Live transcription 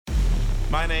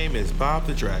My name is Bob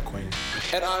the Drag Queen.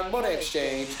 And I'm Money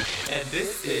Exchange. And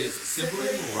this is Simply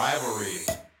Rivalry.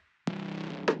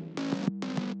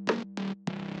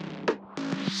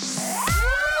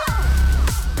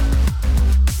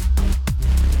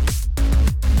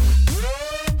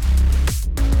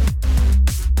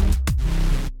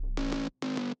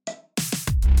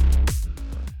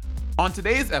 On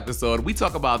today's episode, we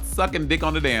talk about sucking dick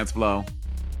on the dance floor.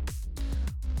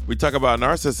 We talk about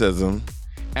narcissism.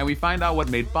 And we find out what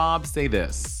made Bob say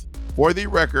this. For the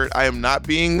record, I am not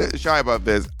being shy about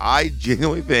this. I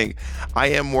genuinely think I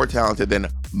am more talented than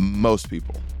most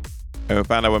people. And we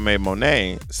find out what made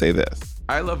Monet say this.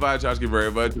 I love Vyachowski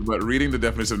very much, but reading the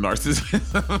definition of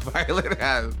narcissism, Violet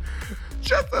has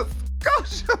just a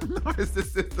skosh of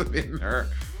narcissism in her.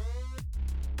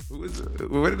 Was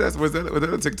that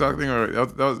a TikTok thing, or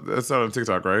that started on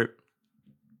TikTok, right?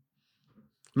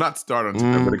 Not started on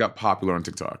TikTok, but it got popular on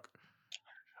TikTok.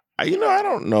 I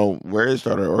don't know where it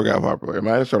started or got popular. It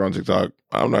might have started on TikTok.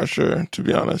 I'm not sure, to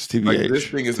be honest. TBH. Like, this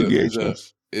thing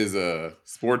is a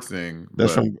sports thing.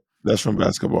 That's from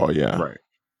basketball, yeah. Right.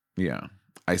 Yeah.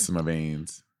 Ice in my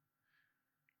veins.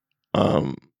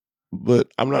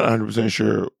 But I'm not 100%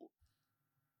 sure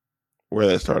where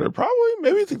that started. Probably,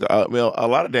 maybe TikTok. A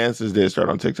lot of dances did start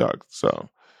on TikTok, so.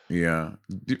 Yeah.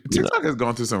 TikTok has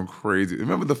gone through some crazy.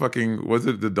 Remember the fucking, was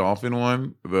it the dolphin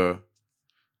one?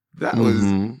 That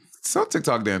was some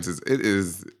TikTok dances.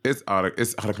 It's out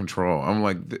of control. I'm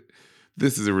like,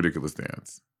 this is a ridiculous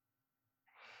dance.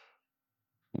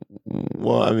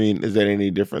 Well, I mean, is that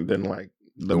any different than like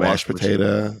the mashed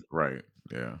potato? Right.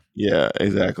 Yeah. Yeah,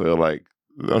 exactly. Like,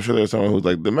 I'm sure there's someone who's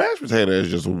like, the mashed potato is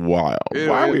just wild.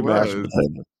 Why are we mashed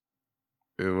potato?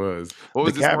 It was. What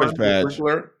was the Cabbage Patch?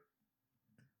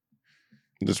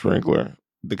 The sprinkler.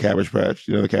 The Cabbage Patch.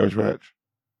 You know the Cabbage Patch?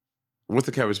 What's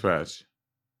the Cabbage Patch?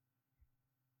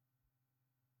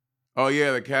 Oh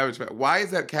yeah, the Cabbage Patch. Why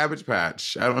is that Cabbage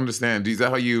Patch? I don't understand. Is that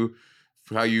how you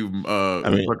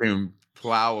fucking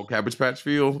plow a Cabbage Patch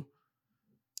field?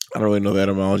 I don't really know the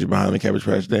etymology behind the Cabbage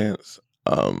Patch dance,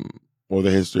 or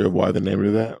the history of why they named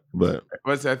it that. But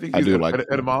I think I do like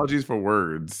etymologies for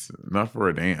words, not for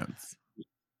a dance.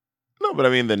 No, but I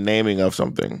mean the naming of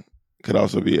something could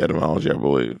also be etymology, I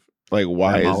believe. Like,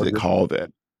 why is it called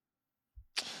that?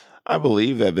 I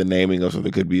believe that the naming of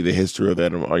something could be the history of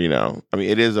that. Or, I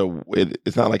mean,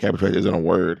 it's not like Cabbage Patch isn't a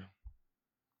word.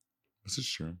 This is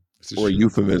true. Or a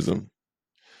euphemism.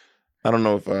 I don't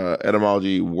know if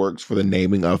etymology works for the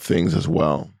naming of things as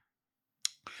well.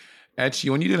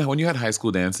 Actually, when you had high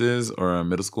school dances or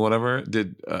middle school, whatever,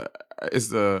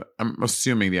 I'm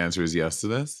assuming the answer is yes to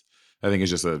this. I think it's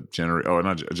just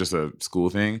not just a school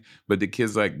thing, but the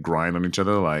kids like grind on each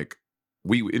other. Like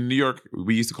in New York,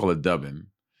 we used to call it dubbing.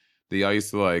 They all used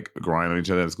to like grind on each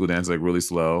other at school dance, like really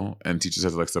slow, and teachers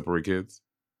had to like separate kids.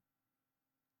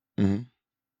 Mm-hmm.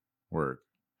 Work.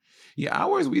 Yeah,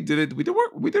 ours we did it. We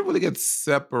didn't really get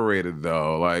separated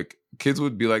though. Like kids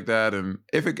would be like that, and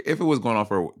if it was going on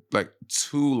for like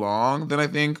too long, then I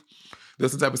think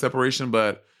there's some type of separation.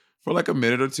 But for like a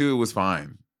minute or two, it was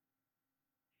fine.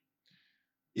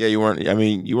 Yeah, you weren't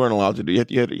allowed to do.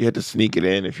 You had to sneak it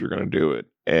in if you're going to do it,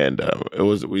 and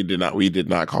we did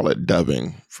not call it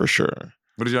dubbing for sure.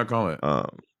 What did y'all call it?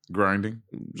 Grinding.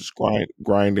 Just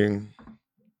grinding,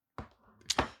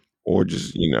 or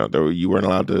just you weren't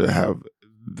allowed to have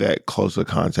that close of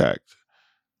contact.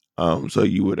 So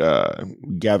you would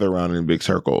gather around in big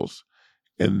circles,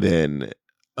 and then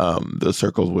the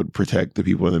circles would protect the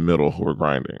people in the middle who were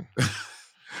grinding.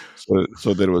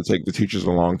 So that it would take the teachers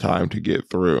a long time to get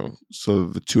through, so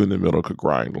the two in the middle could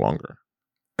grind longer.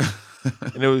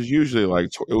 And it was usually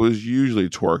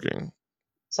twerking.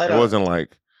 It wasn't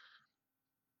like.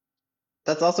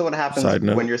 That's also what happens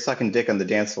when you're sucking dick on the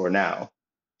dance floor now.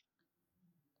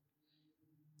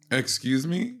 Excuse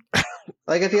me?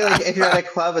 Like, I feel like if you're at a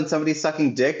club and somebody's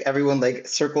sucking dick, everyone like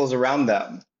circles around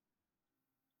them.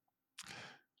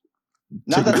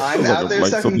 Not that I'm out there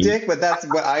sucking dick, but that's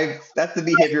the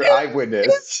behavior I've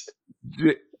witnessed.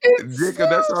 Dick,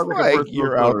 that sounds like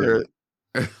you're out there.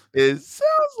 It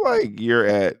sounds like you're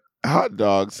at hot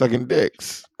dogs sucking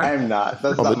dicks. I'm not.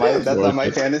 That's not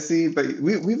my fantasy, but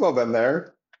we've all been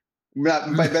there.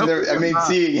 Been there. I mean,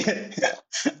 seeing it.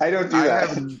 I don't do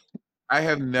that. I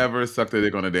have never sucked a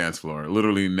dick on a dance floor.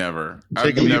 Literally never.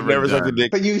 Jacob, you've never sucked a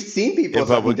dick. But you've seen people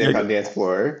sucking dick on dance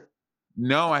floor.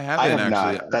 No, I haven't.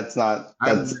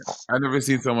 I've never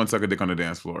seen someone suck a dick on a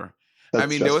dance floor. I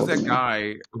mean, there was that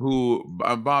guy who,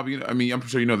 Bob, I'm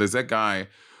sure you know, there's that guy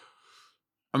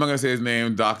I'm not gonna say his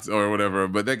name, Doc or whatever,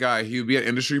 but that guy, he would be at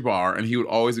Industry Bar and he would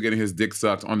always be getting his dick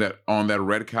sucked on that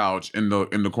red couch in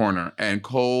the corner. And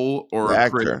Cole The or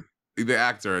Chris, actor. the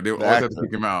actor, they would The always have to actor.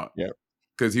 kick him out. Yep.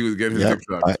 Because he was getting his Yep. dick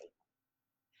sucked.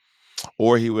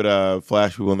 Or he would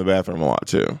flash people in the bathroom a lot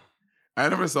too. I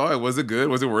never saw it. Was it good?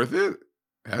 Was it worth it?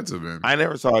 Had to have been. I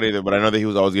never saw it either, but I know that he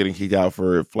was always getting kicked out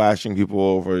for flashing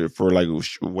people, for like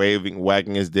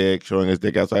wagging his dick, showing his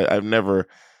dick outside. I've never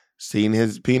seen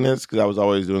his penis because I was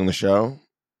always doing the show.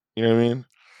 You know what I mean?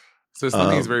 So it's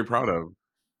something he's very proud of.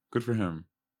 Good for him.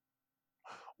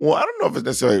 Well, I don't know if it's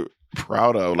necessarily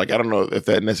proud of. Like, I don't know if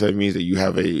that necessarily means that you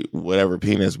have a whatever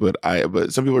penis, but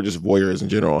some people are just voyeurs in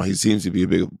general. He seems to be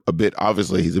a bit.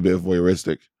 Obviously, he's a bit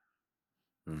voyeuristic.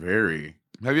 Very.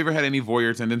 Have you ever had any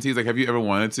voyeur tendencies? Like, have you ever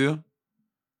wanted to?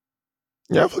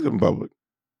 Yeah, I've hooked up in public.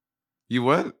 You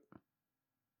what?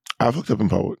 I've hooked up in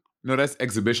public. No, that's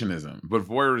exhibitionism. But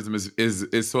voyeurism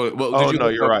is so. Well, Oh no,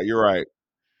 you're right. You're right.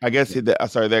 I guess you're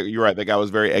right. That guy was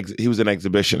he was an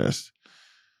exhibitionist.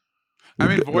 I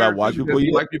mean, voyeur watch people.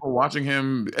 You like people watching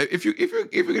him. If you're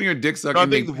getting your dick sucked, no, I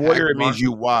think voyeur means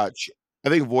you watch. I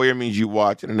think voyeur means you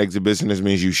watch, and an exhibitionist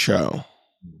means you show.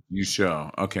 You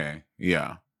show. Okay.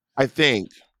 Yeah. I think.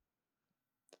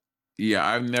 Yeah,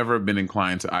 I've never been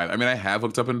inclined to either. I mean, I have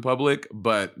hooked up in public,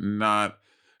 but not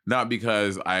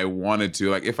because I wanted to.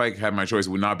 Like, if I had my choice, it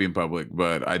would not be in public,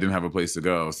 but I didn't have a place to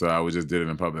go, so I would just did it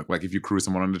in public. Like if you cruise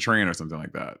someone on the train or something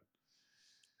like that.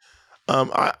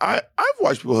 I've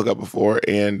watched people hook up before,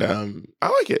 and I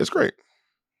like it. It's great.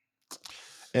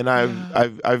 And I'm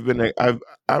a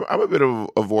bit of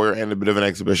a voyeur and a bit of an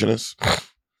exhibitionist.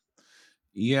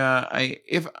 Yeah,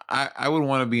 I would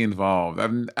want to be involved. I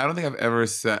don't think I've ever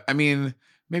said. I mean,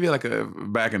 maybe like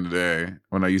back in the day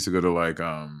when I used to go to like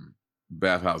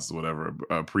bathhouses, whatever,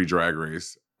 pre-drag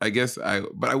race. I guess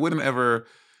but I wouldn't ever,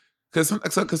 because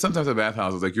sometimes at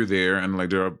bathhouses, like you're there and like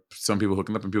there are some people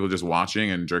hooking up and people just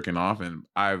watching and jerking off, and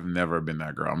I've never been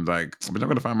that girl. I'm like, but I'm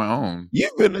gonna find my own.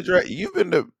 You've been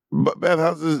to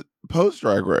bathhouses post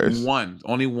drag race.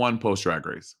 Only one post drag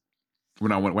race.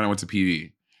 When I went to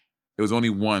PD. It was only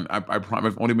one.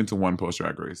 I've only been to one post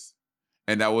drag race,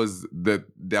 and that was the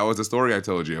story I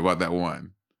told you about that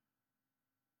one.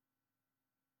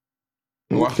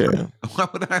 Okay. Why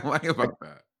would I lie about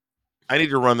that? I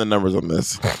need to run the numbers on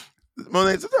this.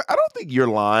 Monet, I don't think you're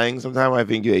lying. Sometimes I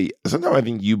think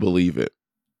you believe it.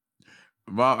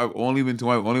 Well, I've only been to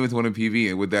one PV,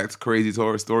 and with that crazy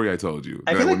story I told you,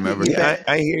 I hear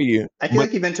you. I feel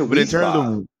like you've been to but in terms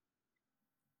of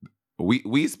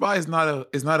We Spa is not.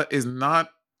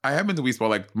 I have been to We Spa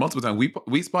like multiple times.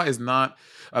 We Spa is not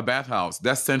a bathhouse.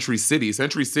 That's Century City.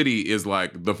 Century City is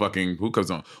like the fucking hookah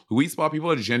zone. We Spa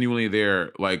people are genuinely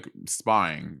there, like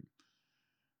spying.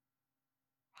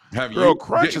 Have Girl, you?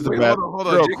 Crunch is a hold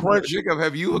on. Girl, Jacob,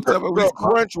 have you hooked up at We Girl, Spa?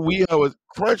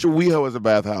 Crunch WeHo is a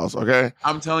bathhouse. Okay,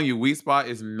 I'm telling you, We Spa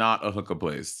is not a hookah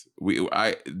place.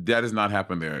 That does not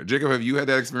happen there. Jacob, have you had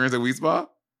that experience at We Spa?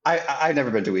 I've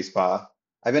never been to We Spa.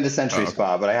 I've been to Century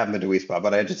Spa, but I haven't been to We Spa.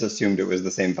 But I just assumed it was the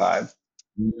same vibe.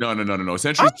 No.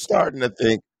 Century. I'm starting to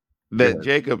think that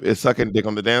Jacob is sucking dick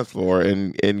on the dance floor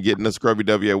and getting a scrubby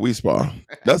W at We Spa.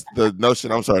 That's the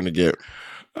notion I'm starting to get.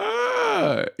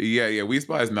 Yeah. We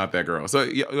Spa is not that girl. So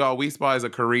y'all, We Spa is a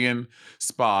Korean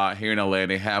spa here in LA, and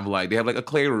they have like a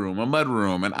clay room, a mud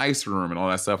room, an ice room, and all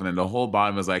that stuff. And then the whole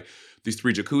bottom is like these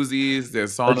 3 jacuzzis.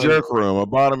 There's sauna, a jerk room, a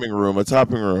bottoming room, a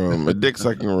topping room, a dick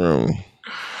sucking room.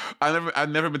 I've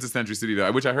never been to Century City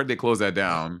though, which I heard they closed that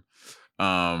down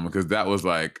because that was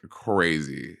like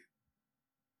crazy.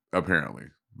 Apparently,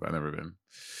 but I've never been.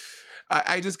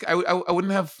 I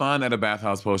wouldn't have fun at a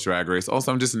bathhouse post drag race.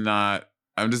 Also, I'm just not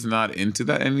into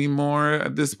that anymore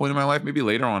at this point in my life. Maybe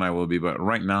later on I will be, but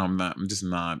right now I'm not. I'm just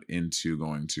not into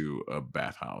going to a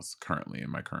bathhouse currently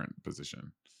in my current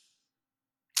position.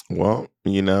 Well,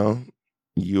 you're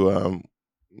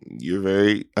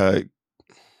very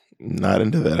not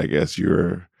into that. I guess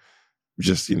you're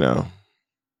just you're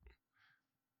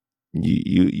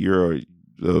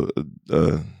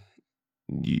Nigga,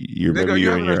 maybe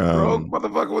you're in your what the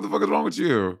fuck is wrong with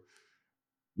you?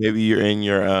 Maybe you're in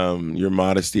your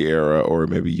modesty era, or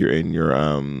maybe you're in your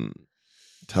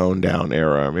tone down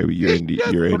era. Maybe you're in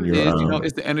your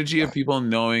it's the energy of people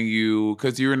knowing you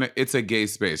because it's a gay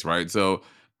space, right? So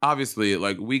obviously,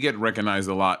 like we get recognized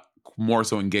a lot more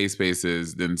so in gay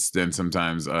spaces than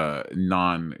sometimes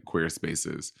non-queer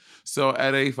spaces. So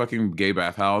at a fucking gay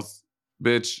bathhouse,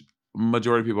 bitch,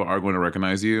 majority of people are going to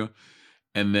recognize you.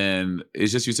 And then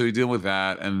it's just so you're dealing with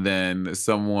that. And then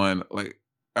someone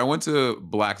I went to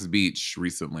Black's Beach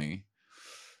recently,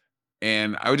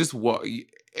 and I would just walk.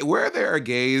 where there are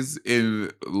gays who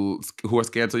are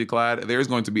scantily clad, there's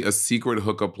going to be a secret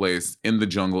hookup place in the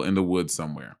jungle, in the woods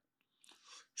somewhere.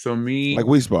 So Like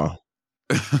Weesball.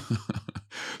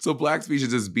 So Black Beach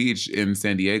is this beach in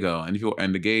San Diego,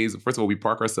 and the gays. First of all, we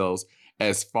park ourselves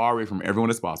as far away from everyone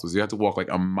as possible. So you have to walk like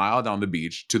a mile down the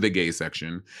beach to the gay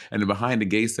section, and then behind the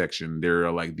gay section, there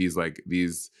are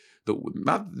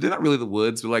they're not really the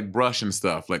woods, but like brush and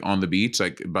stuff, like on the beach,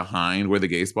 like behind where the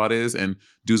gay spot is, and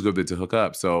dudes go there to hook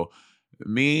up. So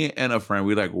me and a friend,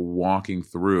 we like walking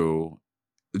through,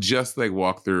 just like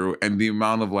walk through, and the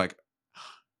amount of like,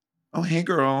 oh hey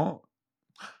girl,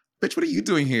 bitch, what are you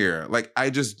doing here? Like,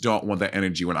 I just don't want that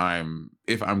energy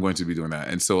if I'm going to be doing that.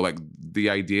 And so like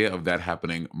the idea of that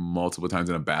happening multiple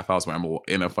times in a bathhouse where I'm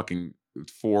in a fucking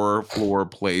 4-floor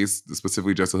place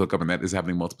specifically just to hook up, and that is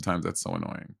happening multiple times, that's so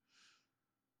annoying.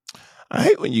 I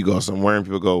hate when you go somewhere and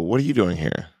people go, what are you doing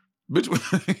here? Bitch, what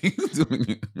are you doing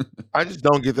here? I just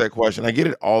don't get that question. I get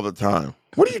it all the time.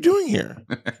 What are you doing here?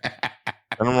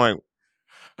 And I'm like,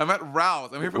 I'm at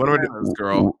Ralph's. I'm here for bananas,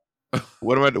 girl.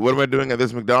 What am I doing at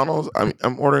this McDonald's?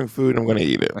 I'm ordering food and I'm gonna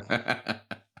eat it.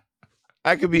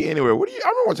 I could be anywhere. I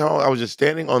remember one time I was just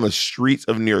standing on the streets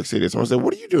of New York City. Someone said,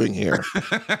 what are you doing here?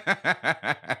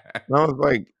 And I was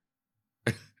like,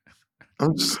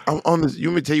 I'm on this. You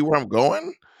want me to tell you where I'm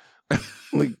going?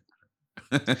 Like,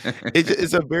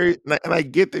 it's a very, and I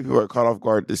get that people are caught off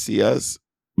guard to see us,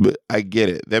 but I get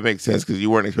it. That makes sense because you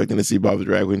weren't expecting to see Bob the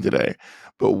Drag Queen today.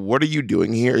 But what are you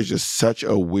doing here is just such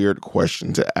a weird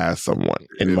question to ask someone,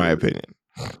 in my opinion.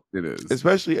 It is,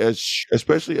 especially a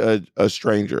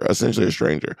stranger, essentially a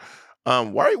stranger.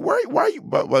 Why are you?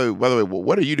 By the way,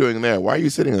 what are you doing there? Why are you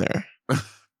sitting there?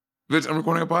 Bitch, I'm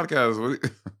recording a podcast.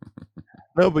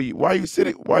 No, but why are you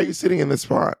sitting? Why are you sitting in this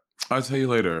spot? I'll tell you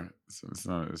later.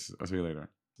 I'll tell you later.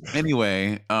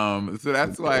 Anyway, so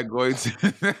that's why going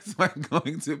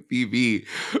to PV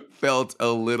felt a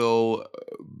little.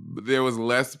 There was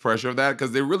less pressure of that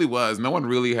because there really was. No one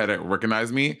really had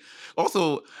recognized me.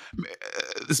 Also,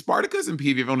 Spartacus and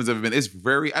PV, if anyone has ever been, it's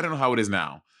very. I don't know how it is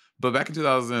now, but back in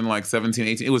 2017,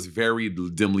 18, it was very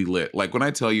dimly lit. Like when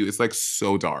I tell you, it's like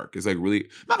so dark. It's like really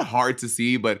not hard to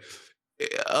see, but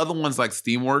other ones like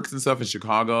Steamworks and stuff in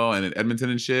Chicago and in Edmonton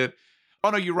and shit. Oh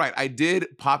no, you're right. I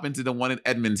did pop into the one in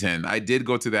Edmonton. I did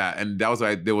go to that, and that was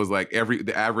like there was like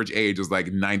the average age was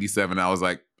like 97. I was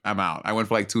like, I'm out. I went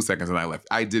for like 2 seconds and I left.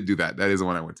 I did do that. That is the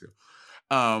one I went to.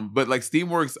 But like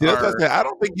Steamworks I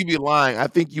don't think you be lying. I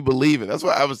think you believe it. That's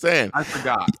what I was saying. I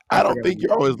forgot. I don't think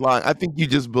you're always lying. I think you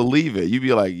just believe it. You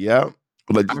be like, yeah.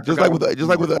 Like just like with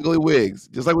the ugly wigs.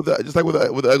 Just like with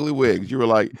the ugly wigs. You were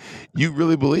like, you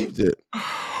really believed it.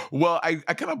 Well, I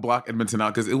kind of blocked Edmonton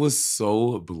out because it was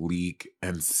so bleak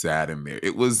and sad in there.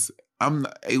 It was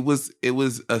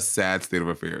a sad state of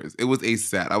affairs. It was a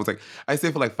sad. I was like, I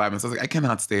stayed for like 5 minutes. I was like, I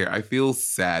cannot stay here. I feel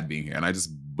sad being here, and I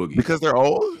just boogied because they're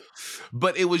old.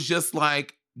 But it was just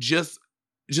like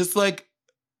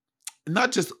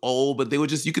not just old, but they were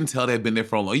just, you can tell they've been there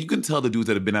for a long. You can tell the dudes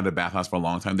that have been at the bathhouse for a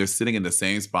long time. They're sitting in the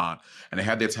same spot and they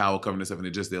have their towel covered and stuff,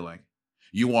 and they're like,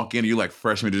 you walk in, and you're like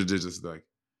freshman, they're just like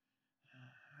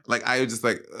I was just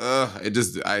like, I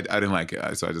didn't like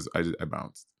it. So I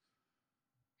bounced.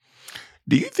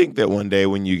 Do you think that one day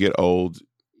when you get old,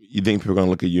 you think people are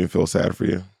gonna look at you and feel sad for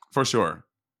you? For sure.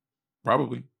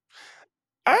 Probably.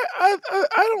 I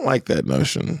don't like that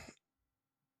notion.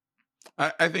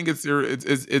 I think it's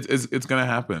gonna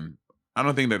happen. I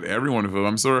don't think that everyone will.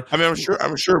 I'm sure. I mean,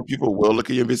 I'm sure people will look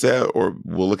at you and be sad, or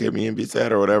will look at me and be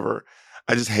sad, or whatever.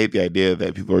 I just hate the idea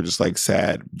that people are just like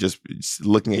sad, just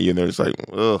looking at you and they're just like,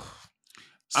 ugh,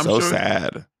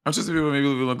 sad. I'm sure some people maybe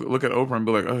look at Oprah and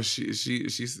be like, oh,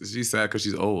 she's sad because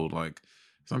she's old. Like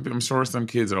I'm sure some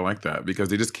kids are like that because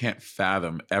they just can't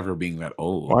fathom ever being that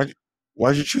old.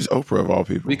 Why did you choose Oprah of all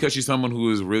people? Because she's someone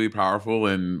who is really powerful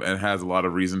and has a lot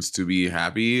of reasons to be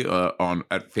happy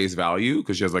at face value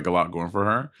because she has like a lot going for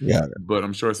her. Yeah, but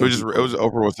I'm sure it was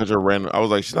Oprah was such a random. I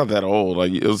was like, she's not that old.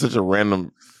 Like it was such a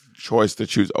random choice to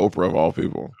choose Oprah of all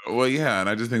people. Well, yeah, and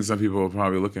I just think some people will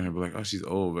probably look at her and be like, oh, she's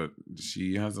old, but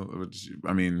she has.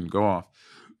 Go off.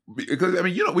 Because I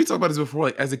mean, we talked about this before.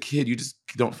 Like as a kid, you just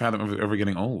don't fathom ever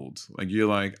getting old. Like you're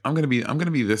like, I'm gonna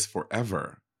be this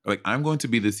forever. Like, I'm going to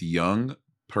be this young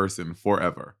person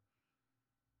forever.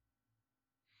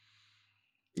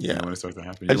 Yeah. And when it starts to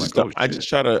happen, I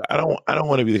don't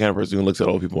want to be the kind of person who looks at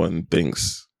old people and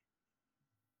thinks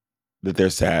that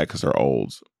they're sad because they're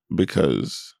old.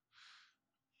 Because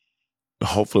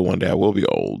hopefully one day I will be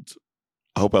old.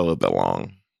 I hope I live that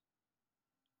long.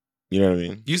 You know what I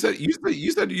mean? You said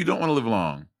you don't want to live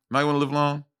long. Now you want to live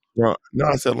long? No,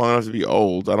 I said long enough to be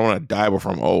old. I don't want to die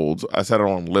before I'm old. I said I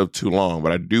don't want to live too long,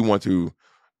 but I do want to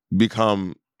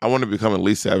become. I want to become at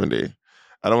least 70.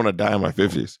 I don't want to die in my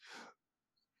 50s.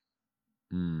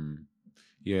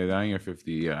 Yeah, dying at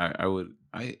 50. Yeah, I would.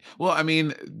 Well, I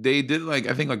mean, they did like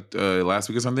I think like last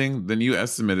week or something. The new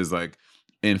estimate is like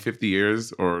in 50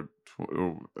 years or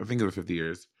I think it was 50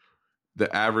 years.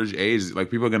 The average age,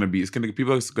 like people are gonna be,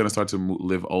 people are gonna start to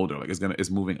live older. Like it's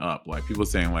moving up. Like people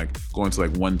saying like going to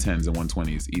like 110s and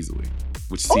 120s easily,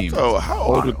 which seems. Also, how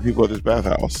old are the people at this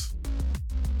bathhouse?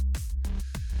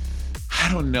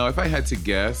 I don't know. If I had to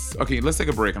guess, okay, let's take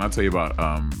a break and I'll tell you about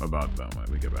them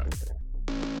when we get back.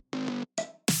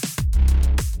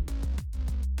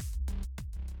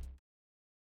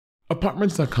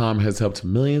 Apartments.com has helped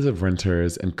millions of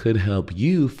renters and could help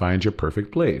you find your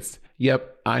perfect place.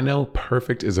 Yep, I know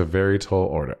perfect is a very tall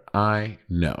order. I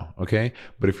know, okay?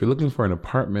 But if you're looking for an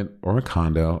apartment or a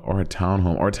condo or a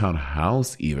townhome or a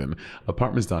townhouse even,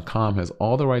 Apartments.com has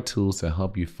all the right tools to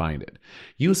help you find it.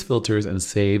 Use filters and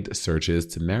saved searches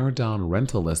to narrow down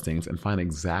rental listings and find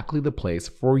exactly the place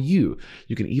for you.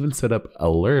 You can even set up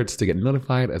alerts to get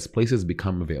notified as places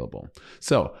become available.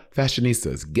 So,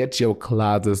 fashionistas, get your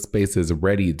closet spaces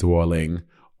ready, darling.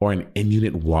 Or an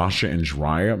in-unit washer and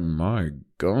dryer. My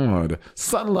God.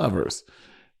 Sun lovers,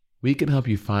 we can help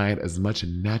you find as much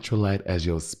natural light as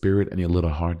your spirit and your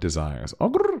little heart desires.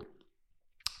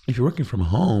 If you're working from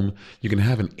home, you can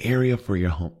have an area for your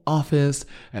home office,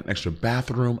 an extra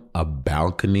bathroom, a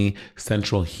balcony,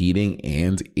 central heating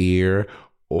and air,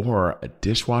 or a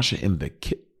dishwasher in the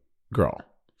kitchen. Girl,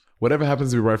 whatever happens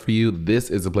to be right for you,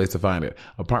 this is the place to find it.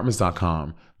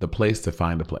 Apartments.com, the place to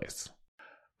find a place.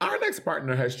 Our next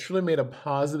partner has truly made a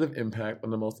positive impact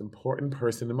on the most important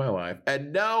person in my life.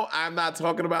 And no, I'm not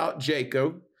talking about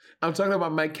Jacob. I'm talking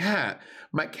about my cat.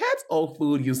 My cat's old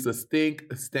food used to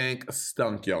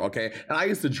stunk, y'all, okay? And I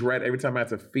used to dread every time I had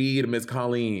to feed Miss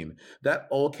Colleen. That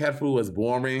old cat food was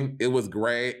boring. It was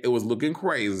gray. It was looking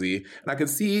crazy. And I could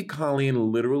see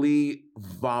Colleen literally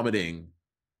vomiting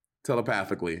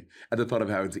telepathically at the thought of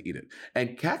having to eat it.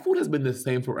 And cat food has been the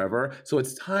same forever. So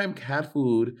it's time cat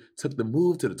food took the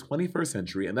move to the 21st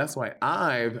century. And that's why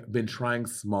I've been trying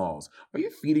Smalls. Are you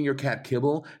feeding your cat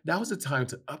kibble? Now is the time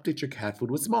to update your cat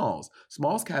food with Smalls.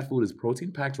 Smalls cat food is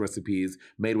protein-packed recipes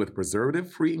made with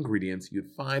preservative-free ingredients you'd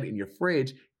find in your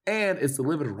fridge, and it's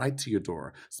delivered right to your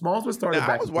door. Smalls was started Now,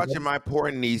 back. I was watching my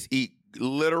poor niece eat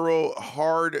literal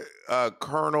hard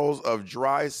kernels of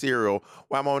dry cereal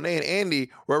while Monet and Andy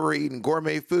were eating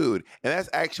gourmet food. And that's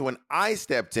actually when I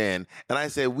stepped in and I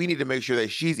said, we need to make sure that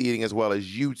she's eating as well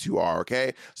as you two are,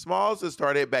 okay? Smalls was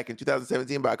started back in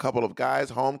 2017 by a couple of guys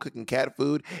home cooking cat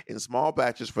food in small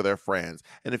batches for their friends.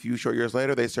 And a few short years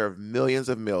later, they serve millions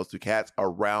of meals to cats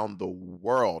around the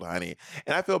world, honey.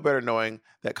 And I feel better knowing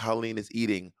that Colleen is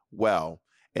eating well.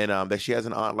 And that she has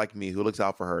an aunt like me who looks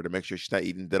out for her to make sure she's not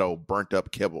eating that old burnt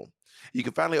up kibble. You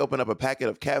can finally open up a packet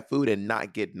of cat food and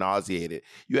not get nauseated.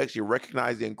 You actually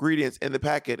recognize the ingredients in the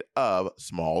packet of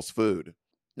Smalls food.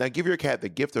 Now give your cat the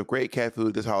gift of great cat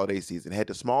food this holiday season. Head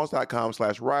to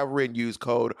smalls.com/rivalry and use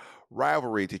code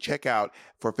rivalry to check out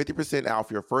for 50%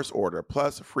 off your first order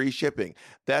plus free shipping.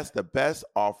 That's the best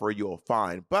offer you'll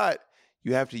find. But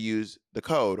you have to use the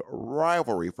code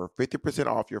RIVALRY for 50%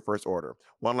 off your first order.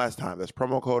 One last time, that's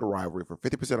promo code RIVALRY for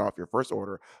 50% off your first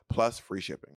order plus free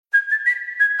shipping.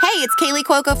 Hey, it's Kaylee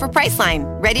Cuoco for Priceline.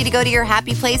 Ready to go to your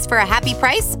happy place for a happy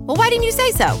price? Well, why didn't you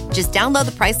say so? Just download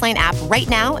the Priceline app right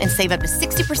now and save up to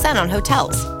 60% on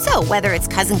hotels. So whether it's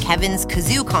Cousin Kevin's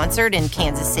Kazoo Concert in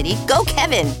Kansas City, go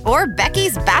Kevin, or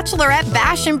Becky's Bachelorette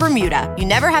Bash in Bermuda, you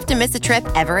never have to miss a trip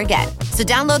ever again. So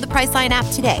download the Priceline app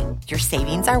today. Your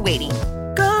savings are waiting.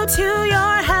 Go to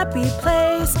your happy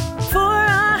place for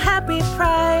a happy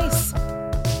price.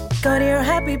 Go to your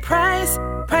happy price,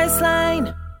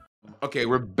 Priceline. Okay,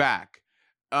 we're back.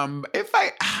 If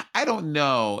I don't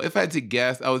know. If I had to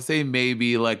guess, I would say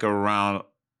maybe like around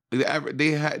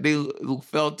they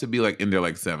felt to be like in their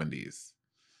like 70s.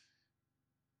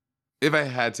 If I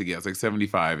had to guess, like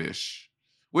 75-ish.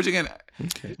 Which again,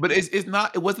 okay. But it's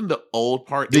not. It wasn't the old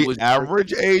part. The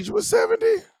average age was 70.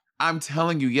 I'm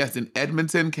telling you, yes, in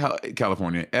Edmonton,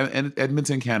 California, and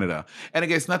Edmonton, Canada. And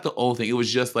again, it's not the old thing. It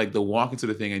was just like the walk into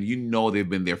the thing, and you know they've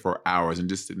been there for hours and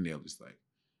just sitting there, just like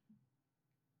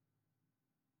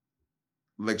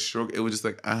stroke. It was just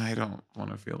like, I don't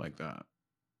want to feel like that.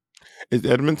 Is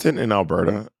Edmonton in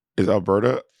Alberta? Is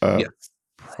Alberta? Yes.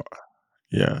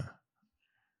 Yeah.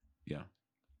 Yeah.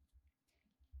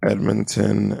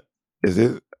 Edmonton. Is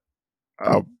it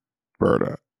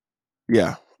Alberta?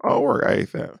 Yeah. Oh, work. I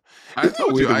ate that. I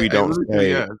told you. We don't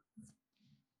say. Yeah.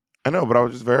 I know, but I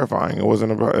was just verifying. It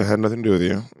wasn't about. It had nothing to do with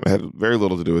you. It had very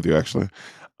little to do with you, actually.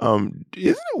 Isn't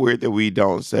it weird that we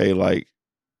don't say like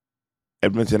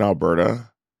Edmonton,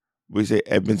 Alberta? We say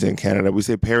Edmonton, Canada. We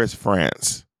say Paris,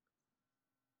 France,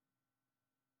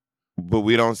 but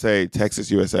we don't say Texas,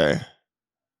 USA.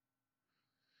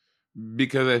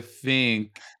 Because I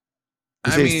think,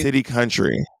 We say city,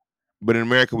 country, but in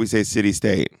America we say city,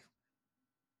 state.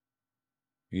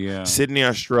 Yeah. Sydney,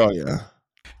 Australia.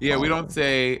 Yeah, we don't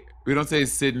say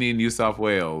Sydney, New South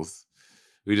Wales.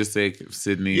 We just say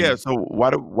Sydney. Yeah. So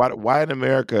why in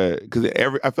America? Because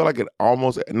I feel like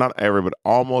not every, but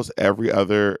almost every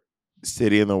other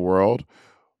city in the world,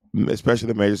 especially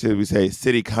the major cities, we say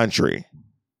city, country.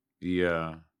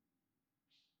 Yeah.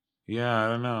 Yeah, I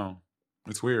don't know.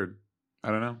 It's weird. I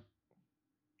don't know.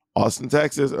 Austin,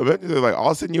 Texas. Eventually, like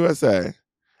Austin, USA.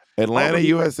 Atlanta,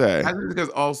 USA. I think it's because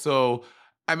also,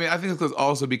 I think it's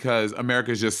also because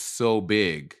America is just so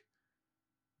big.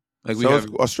 Like we have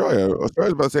Australia.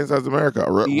 Australia's about the same size as America.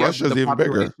 Russia's even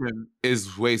bigger.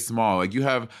 Is way small. Like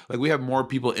we have more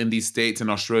people in these states,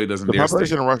 and Australia doesn't. The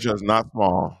population in Russia is not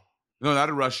small. No, not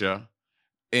in Russia.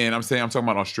 And I'm talking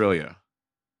about Australia.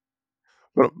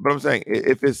 But I'm saying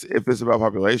if it's about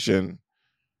population,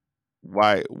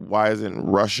 why isn't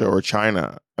Russia or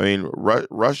China? I mean,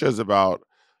 Russia is about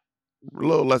a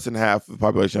little less than half the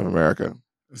population of America.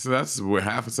 So that's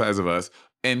half the size of us.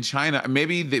 In China,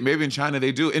 maybe in China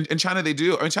they do. In China they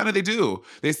do. In China they do.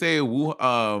 They say they'll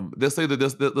say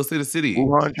the city.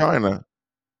 Wuhan, China.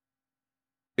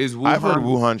 Is Wuhan? I've heard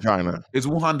Wuhan, China. Is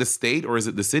Wuhan the state or is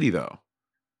it the city though?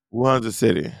 Wuhan's a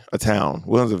city, a town.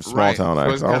 Wuhan's a small town. So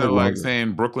actually, it's kind of like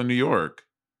saying Brooklyn, New York.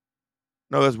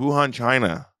 No, that's Wuhan,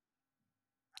 China.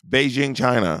 Beijing,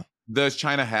 China. Does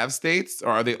China have states, or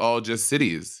are they all just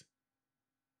cities?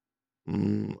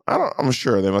 I'm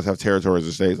sure they must have territories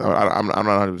or states. I'm not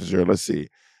 100% sure. Let's see.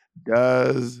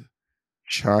 Does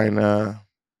China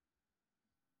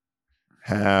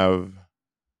have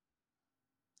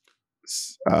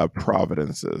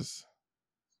provinces?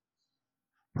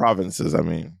 Provinces, I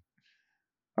mean.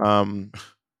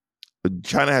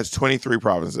 China has 23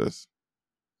 provinces.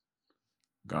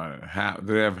 Got it.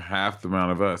 They have half the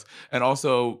amount of us. And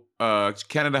also,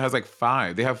 Canada has like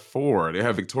 5. They have 4. They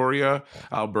have Victoria,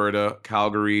 Alberta,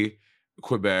 Calgary,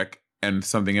 Quebec, and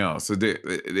something else. So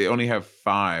they only have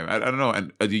 5. I don't know.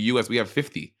 And the U.S. we have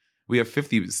 50. We have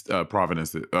 50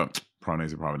 provinces and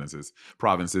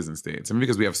states.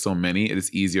 Because we have so many, it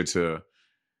is easier to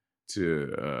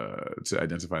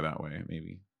identify that way.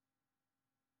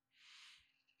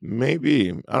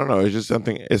 Maybe I don't know. It's just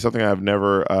something. It's something I've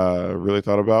never really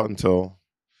thought about until.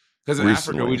 Because in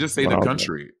Africa, we just say the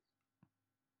country.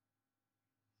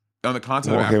 On the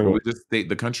continent of Africa, we just state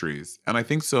the countries, and I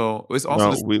think so. It's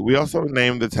also we also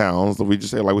name the towns. We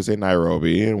just say we say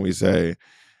Nairobi, and we say,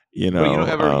 But you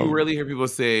don't you rarely hear people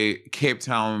say Cape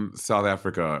Town, South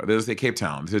Africa. They'll say Cape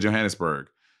Town, to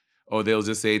Johannesburg, or they'll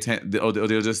just say they'll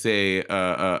just say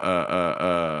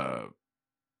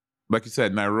like you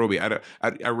said, Nairobi. I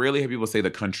rarely hear people say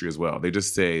the country as well. They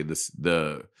just say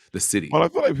the city. Well, I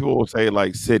feel like people will say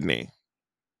Sydney.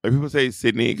 Like people say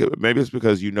Sydney. Maybe it's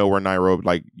because where Nairobi.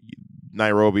 Like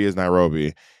Nairobi is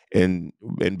Nairobi, and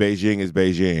Beijing is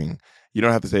Beijing. You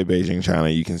don't have to say Beijing, China.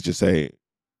 You can just say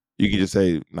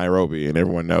Nairobi, and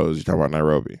everyone knows you're talking about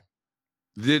Nairobi.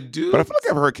 But I feel like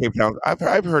I've heard Cape Town.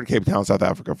 I've heard Cape Town, South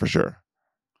Africa for sure.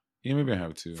 Yeah, maybe I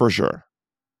have too. For sure.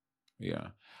 Yeah.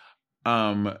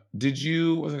 What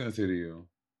was I gonna say to you?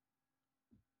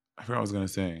 I forgot what I was gonna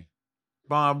say.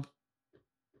 Bob,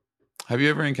 have you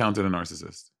ever encountered a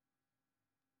narcissist?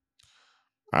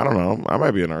 I don't know. I might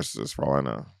be a narcissist for all I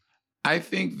know. I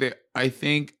think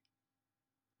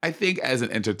as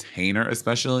an entertainer,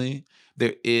 especially,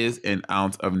 there is an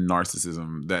ounce of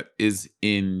narcissism that is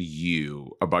in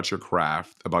you about your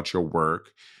craft, about your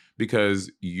work,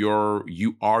 because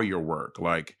you are your work.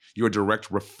 Like, you're a direct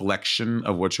reflection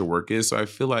of what your work is. So I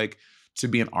feel like to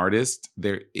be an artist,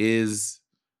 there is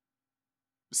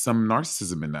some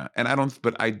narcissism in that. And I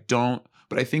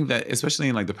think that especially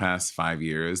in like the past 5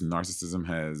 years, narcissism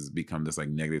has become this like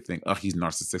negative thing. Oh, he's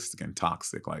narcissistic and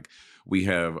toxic. Like, we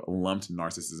have lumped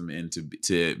narcissism into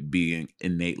being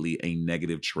innately a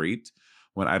negative trait,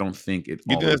 when I don't think it.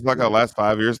 You think it's like a last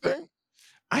 5 years thing?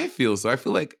 I feel so. I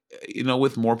feel like,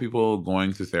 with more people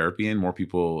going through therapy and more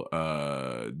people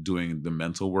doing the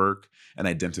mental work and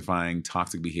identifying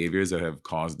toxic behaviors that have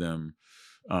caused them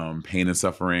pain and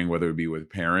suffering, whether it be with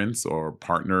parents or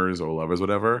partners or lovers,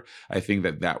 whatever. I think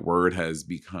that word has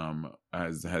become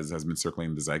has been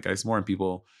circling the zeitgeist more, and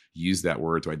people use that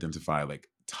word to identify like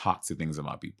toxic things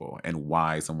about people and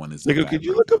why someone is. Nico, could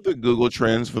you look up the Google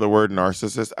Trends for the word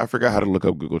narcissist? I forgot how to look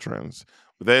up Google Trends,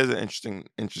 but that is an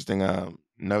interesting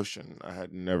notion. I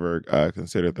had never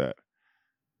considered that,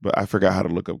 but I forgot how to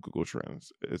look up Google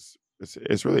Trends. It's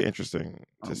really interesting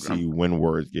to see when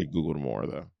words get Googled more,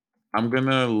 though.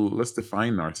 Let's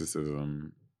define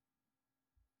narcissism.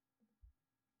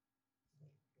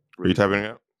 Are you typing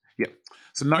it out? Yeah.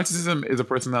 So narcissism is a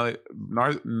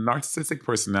narcissistic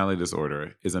personality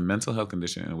disorder is a mental health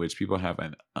condition in which people have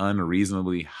an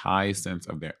unreasonably high sense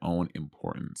of their own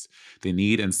importance. They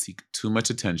need and seek too much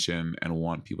attention and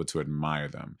want people to admire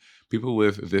them. People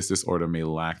with this disorder may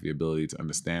lack the ability to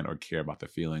understand or care about the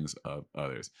feelings of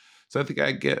others. So I think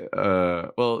I get,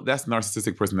 that's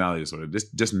narcissistic personality disorder.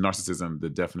 Just narcissism, the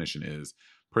definition is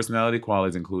personality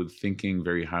qualities include thinking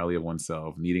very highly of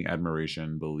oneself, needing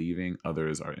admiration, believing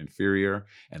others are inferior,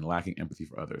 and lacking empathy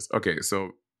for others. Okay,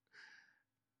 so,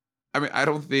 I mean, I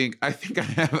think I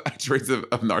have traits of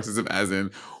narcissism as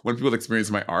in when people experience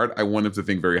my art, I want them to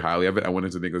think very highly of it. I want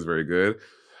them to think it was very good.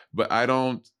 But I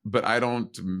don't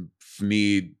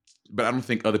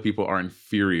think other people are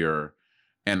inferior.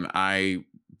 And I,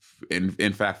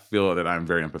 in fact, feel that I'm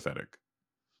very empathetic.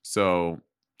 So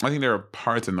I think there are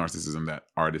parts of narcissism that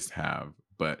artists have,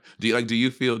 but do you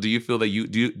feel that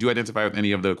you identify with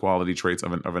any of the quality traits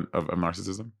of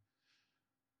narcissism?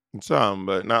 Some,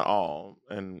 but not all.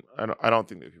 And I don't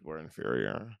think that people are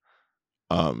inferior.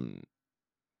 To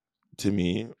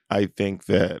me, I think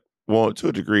that, well, to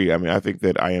a degree, I mean, I think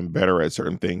that I am better at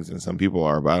certain things than some people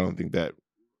are, but I don't think that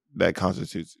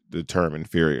constitutes the term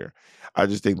inferior. I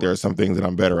just think there are some things that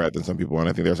I'm better at than some people, and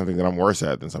I think there are some things that I'm worse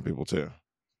at than some people too.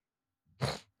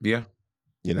 Yeah.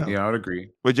 You know? Yeah, I would agree.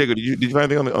 Wait, Jacob, did you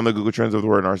find anything on the Google Trends of the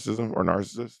word narcissism or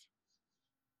narcissist?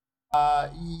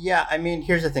 Yeah, I mean,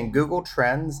 here's the thing. Google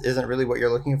Trends isn't really what you're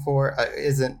looking for.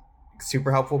 Isn't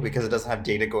super helpful because it doesn't have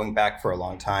data going back for a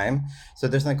long time. So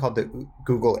there's something called the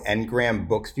Google Ngram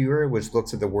Books Viewer, which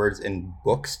looks at the words in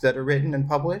books that are written and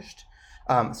published.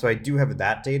 So I do have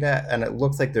that data, and it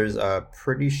looks like there's a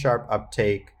pretty sharp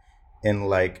uptake in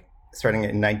starting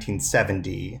in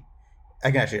 1970. I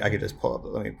could just pull up.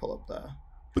 Let me pull up the.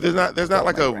 But there's not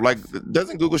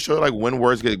doesn't Google show when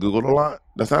words get Googled a lot?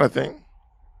 That's not a thing.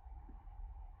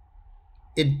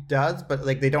 It does, but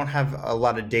they don't have a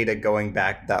lot of data going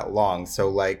back that long.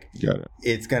 So Got it.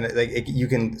 It's gonna you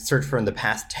can search for in the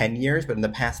past 10 years, but in the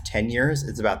past 10 years,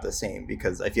 it's about the same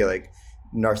because I feel like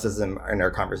narcissism in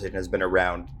our conversation has been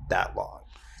around that long.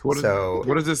 So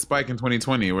what is this spike in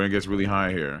 2020 when it gets really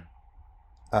high here?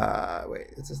 Wait,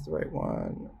 is this the right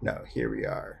one? No, here we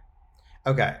are.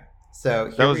 Okay, so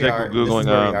here that was we Jacob are. Googling.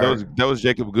 That was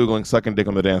Jacob Googling sucking dick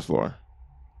on the dance floor.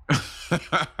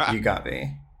 You got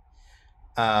me.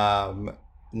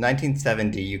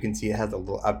 1970. You can see it has a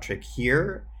little uptick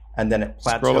here, and then it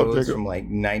plateaus from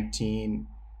 19.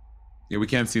 Yeah, we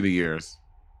can't see the years.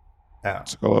 Oh.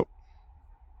 Scroll up.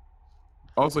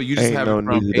 Also, you just have it from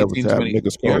 1820.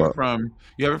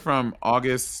 You have it from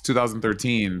August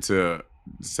 2013 to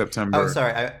September. Oh,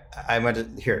 sorry. I went to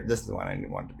here. This is the one I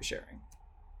wanted to be sharing.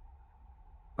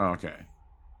 Oh, okay.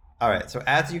 All right. So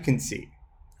as you can see,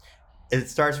 it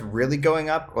starts really going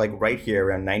up right here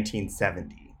around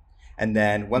 1970. And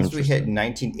then once we hit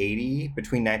 1980,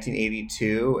 between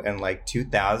 1982 and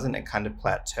 2000, it kind of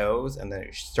plateaus and then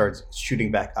it starts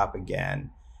shooting back up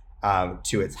again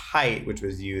to its height, which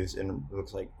was used in, it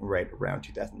looks like, right around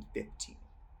 2015.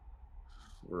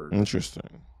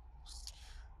 Interesting.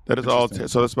 That is all.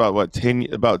 So that's about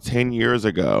 10 years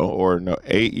ago, or no,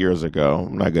 8 years ago.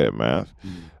 I'm not good at math.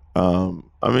 I'm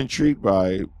intrigued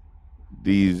by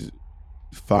these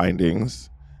findings.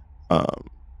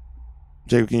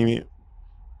 Jacob, can you mute?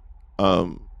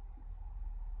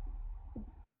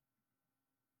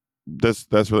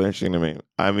 That's really interesting to me.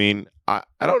 I mean, I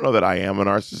don't know that I am a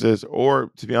narcissist,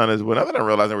 or to be honest, now that I'm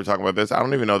realizing we're talking about this, I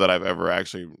don't even know that I've ever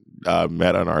actually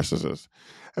met a narcissist.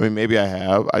 I mean, maybe I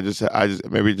have. I just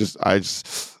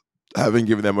haven't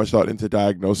given that much thought into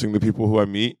diagnosing the people who I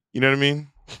meet. You know what I mean?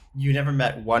 You never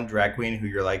met one drag queen who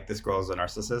you're like, this girl is a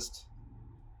narcissist?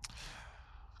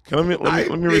 Let me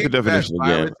read the definition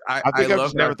again. I think I've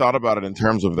just never thought about it in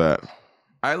terms of that.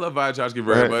 I love Violet Chachki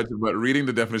very much, but reading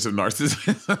the definition of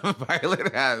narcissism,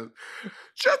 Violet has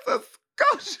just a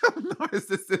skosh of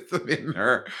narcissism in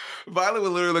her. Violet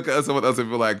would literally look at someone else and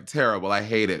be like, terrible, I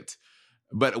hate it.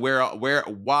 But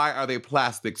why are they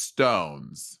plastic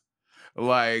stones?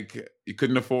 You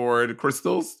couldn't afford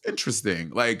crystals?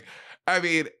 Interesting. And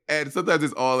sometimes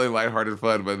it's all in lighthearted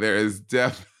fun, but there is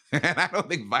definitely, and I don't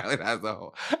think Violet has a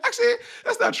whole. Actually,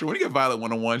 that's not true. When you get Violet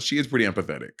one-on-one, she is pretty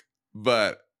empathetic.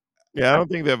 But Yeah, I don't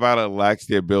think that Violet lacks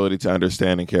the ability to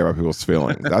understand and care about people's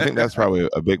feelings. I think that's probably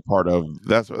a big part of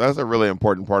that's a really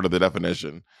important part of the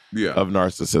definition Yeah. of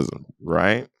narcissism,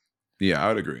 right? Yeah, I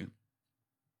would agree.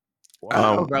 I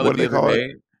saw What Violet do the they other call it?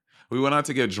 day. We went out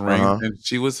to get drinks, Uh-huh. and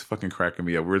she was fucking cracking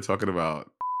me up. We were talking about.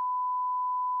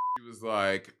 She was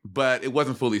like, but it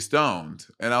wasn't fully stoned,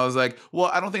 and I was like,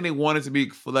 well, I don't think they wanted to be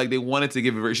like they wanted to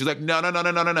give it. She's like,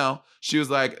 no. She was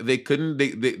like, they couldn't.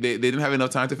 They didn't have enough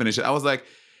time to finish it. I was like,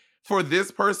 for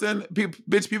this person,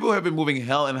 bitch, people have been moving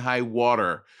hell and high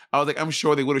water. I was like, I'm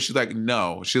sure they would have. She's like,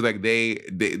 no. She's like, they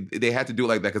had to do it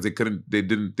like that because they couldn't do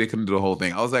the whole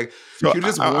thing. I was like, So she was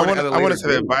just I warned at a want later to say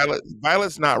that date.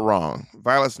 Violet's not wrong.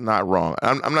 Violet's not wrong.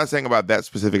 I'm not saying about that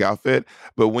specific outfit,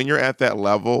 but when you're at that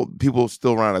level, people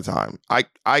still run out of time.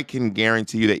 I can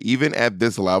guarantee you that even at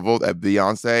this level, at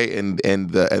Beyonce and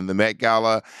the Met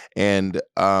Gala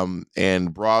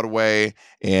and Broadway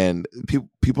and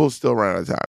people still run out of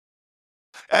time.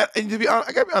 And to be honest,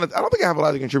 I gotta be honest, I don't think I have a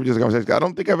lot to contribute to this conversation. I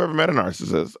don't think I've ever met a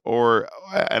narcissist,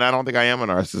 and I don't think I am a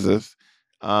narcissist.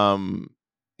 Um,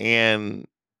 and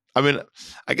I mean,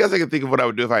 I guess I can think of what I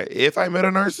would do if I met a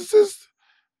narcissist.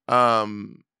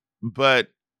 But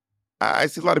I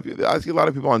see a lot of people. I see a lot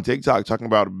of people on TikTok talking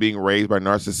about being raised by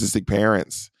narcissistic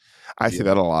parents. I see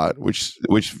that a lot, which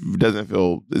doesn't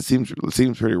feel. It seems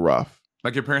pretty rough.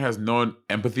 Like your parent has no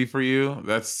empathy for you.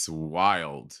 That's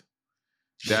wild.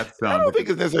 That I sounds don't like think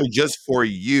it's necessarily just for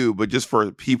you, but just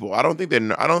for people. I don't think that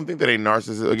a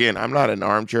narcissist. Again, I'm not an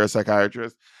armchair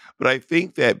psychiatrist, but I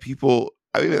think that people.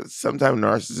 I think that sometimes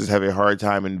narcissists have a hard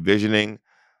time envisioning,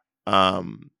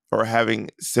 or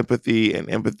having sympathy and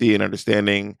empathy and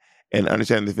understanding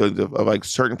the feelings of like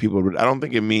certain people. But I don't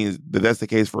think it means that that's the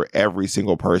case for every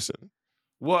single person.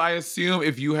 well, I assume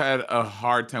if you had a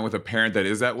hard time with a parent that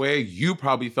is that way, you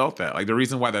probably felt that. Like the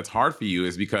reason why that's hard for you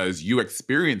is because you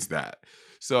experienced that.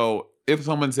 So if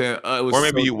someone said, it was Or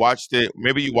maybe so you watched it.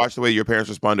 Maybe you watched the way your parents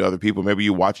respond to other people. Maybe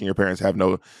you watching your parents have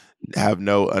no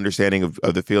understanding of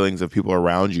the feelings of people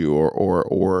around you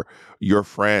or your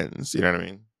friends. You know what I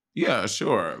mean? yeah,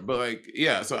 sure. But like,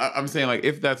 yeah, so I'm saying like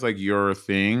if that's like your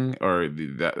thing or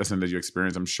that's something that you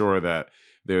experience, I'm sure that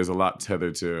there's a lot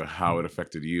tethered to how it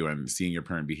affected you and seeing your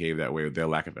parent behave that way with their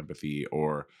lack of empathy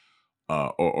or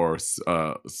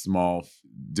small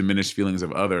diminished feelings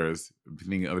of others,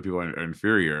 thinking other people are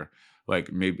inferior.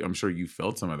 Like maybe I'm sure you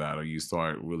felt some of that, or you saw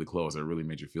it really close. It really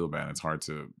made you feel bad. It's hard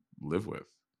to live with.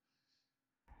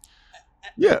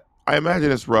 Yeah, I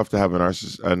imagine it's rough to have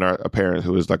a parent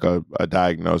who is like a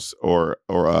diagnosed or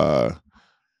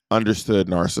understood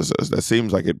narcissist. That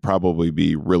seems like it'd probably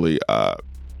be really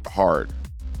hard.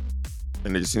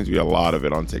 And there just seems to be a lot of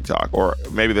it on TikTok. Or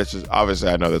maybe that's just, obviously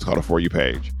I know that's called a For You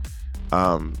page.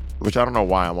 Which I don't know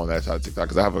why I'm on that side of TikTok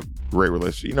because I have a great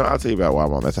relationship. You know, I'll tell you about why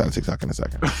I'm on that side of TikTok in a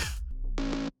second.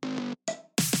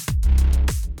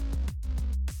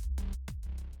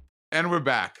 And we're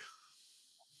back.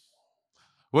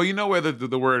 Well, you know where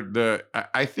the word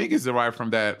I think is derived from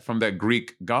that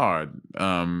Greek god,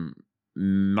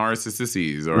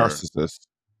 Narcissus or Narcissist.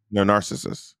 No,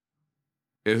 Narcissus.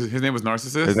 his name was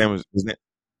Narcissus. His name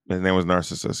was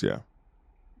Narcissus. Yeah.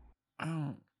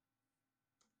 Oh.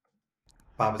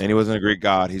 And he wasn't a Greek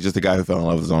god. He's just a guy who fell in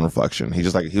love with his own reflection. He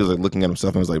was like looking at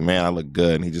himself and was like, "Man, I look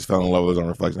good." And he just fell in love with his own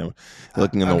reflection,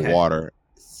 looking in the water.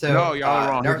 So no, y'all are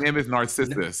wrong. His name is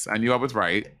Narcissus. I knew I was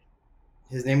right.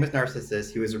 His name was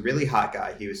Narcissus. He was a really hot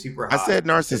guy. He was super hot. I said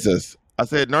Narcissus.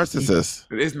 It's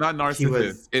not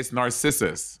Narcissus. It's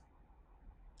Narcissus.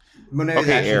 Monet is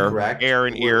Okay, actually correct. air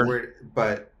and ear.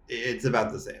 But it's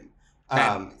about the same.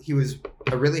 He was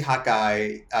a really hot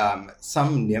guy.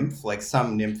 Some nymph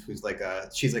who's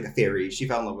she's like a fairy. She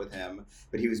fell in love with him,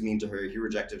 but he was mean to her. He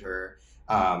rejected her.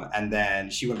 And then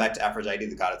she went back to Aphrodite,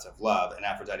 the goddess of love. And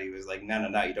Aphrodite was like, no,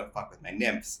 you don't fuck with my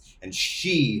nymphs. And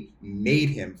she made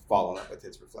him fall in love with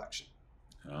his reflection.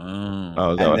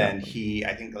 Oh. And then he,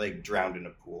 I think, like drowned in a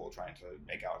pool trying to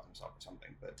make out with himself or something.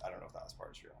 But I don't know if that was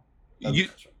part is real.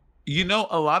 You know,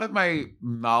 a lot of my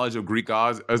knowledge of Greek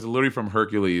gods is literally from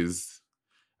Hercules.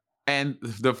 And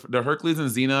the Hercules and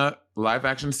Xena live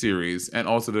action series, and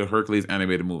also the Hercules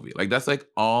animated movie. Like that's like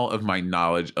all of my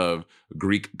knowledge of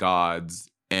Greek gods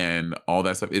and all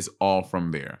that stuff is all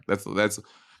from there. That's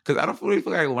because I don't really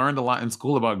feel like I learned a lot in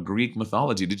school about Greek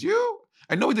mythology. Did you?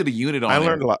 I know we did a unit on it. I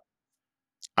learned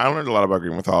a lot about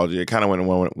Greek mythology. It kind of went in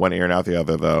one ear and out the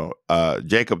other, though.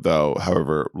 Jacob, though,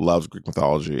 however, loves Greek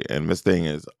mythology, and Miss Thing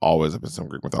is always up in some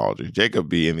Greek mythology. Jacob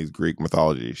be in these Greek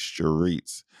mythology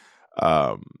streets.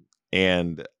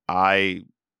 And I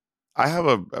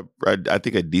have I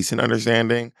think a decent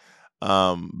understanding.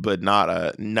 but not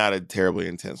a terribly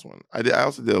intense one. I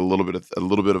also did a little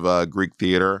bit of Greek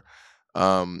theater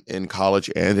in college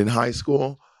and in high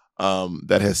school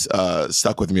that has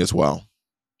stuck with me as well.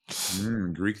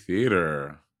 Greek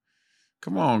theater.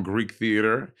 Come on, Greek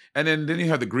theater. And then you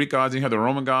have the Greek gods and you have the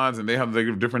Roman gods, and they have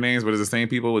like different names, but it's the same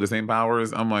people with the same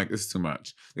powers. I'm like, it's too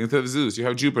much. You have Zeus, you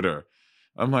have Jupiter.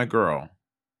 I'm like, girl,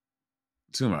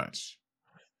 too much.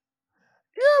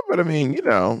 Yeah, but I mean, it's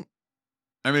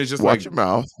just watch like your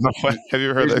mouth. Have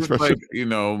you ever heard that expression? Like,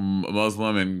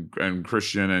 Muslim and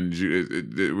Christian and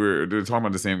they're talking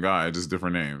about the same guy, just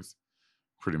different names,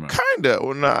 pretty much. Kinda.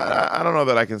 Well, no, I don't know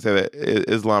that I can say that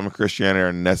Islam and Christianity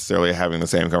are necessarily having the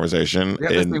same conversation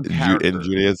in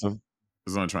Judaism.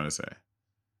 That's what I'm trying to say.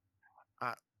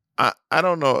 I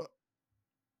don't know.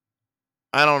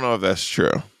 I don't know if that's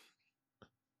true.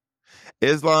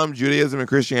 Islam, Judaism, and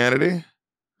Christianity?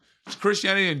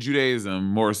 Christianity and Judaism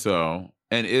more so,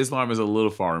 and Islam is a little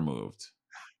far removed.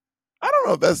 I don't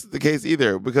know if that's the case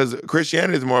either, because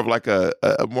Christianity is more of like a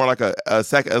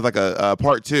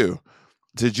part two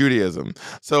to Judaism.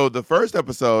 So the first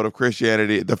episode of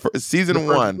Christianity, season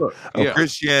one of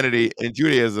Christianity and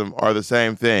Judaism are the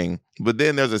same thing, but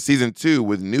then there's a season 2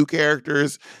 with new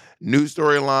characters, new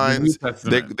storylines.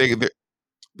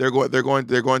 They're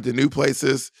going to new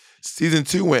places. Season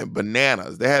 2 went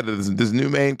bananas. They had this new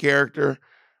main character.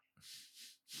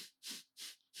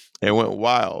 It went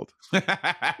wild.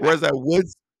 Whereas I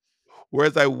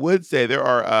would say there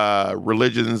are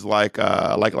religions like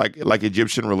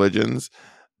Egyptian religions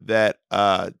that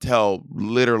tell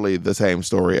literally the same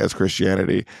story as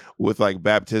Christianity, with like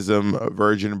baptism,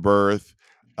 virgin birth,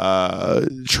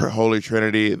 Holy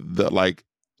Trinity,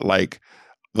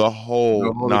 the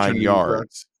whole 9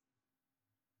 yards.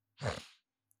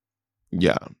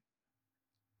 Yeah.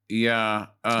 Yeah.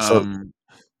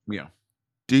 Yeah.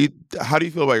 How do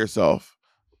you feel about yourself?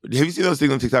 Have you seen those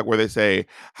things on TikTok where they say,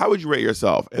 "How would you rate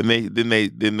yourself?" And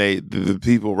the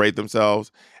people rate themselves,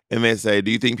 and they say,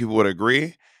 "Do you think people would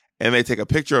agree?" And they take a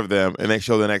picture of them and they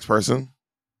show the next person.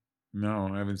 No,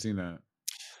 I haven't seen that.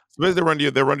 So basically,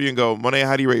 they run to you and go, "Monet,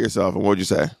 how do you rate yourself?" And what would you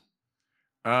say?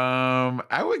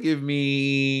 I would give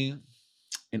me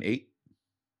an 8.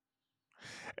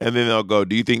 And then they'll go,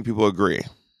 "Do you think people agree?"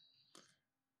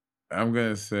 I'm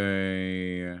gonna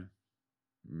say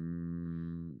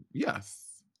yes.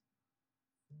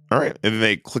 All right. And then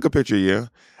they click a picture of you,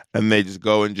 and they just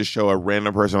go and just show a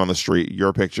random person on the street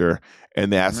your picture,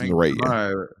 and they ask them to rate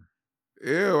you.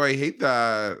 Ew, I hate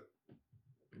that.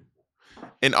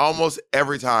 And almost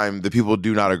every time, the people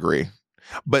do not agree.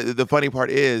 But the funny part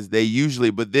is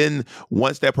but then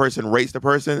once that person rates the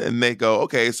person, and they go,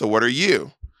 "Okay, so what are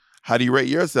you? How do you rate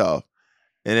yourself?"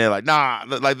 And they're like, "Nah,"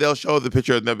 like they'll show the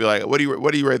picture and they'll be like, what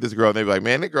do you rate this girl?" And they'll be like,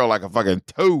 "Man, that girl like a fucking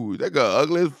toad. That girl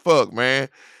ugly as fuck, man."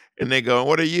 And they go,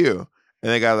 "What are you?"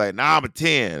 And the guy's like, "Nah, I'm a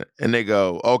 10." And they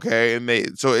go, "Okay."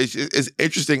 And so it's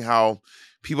interesting how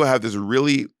people have this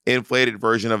really inflated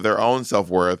version of their own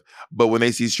self-worth, but when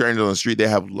they see strangers on the street, they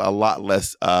have a lot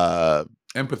less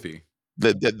empathy.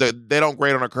 They don't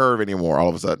grade on a curve anymore all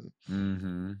of a sudden.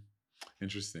 Mm-hmm.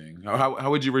 Interesting. How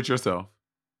would you rate yourself?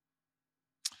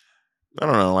 I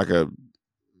don't know, like a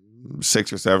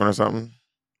 6 or 7 or something,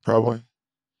 probably.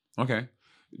 Okay.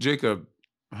 Jacob,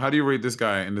 how do you rate this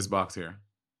guy in this box here?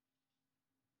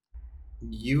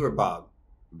 You or Bob?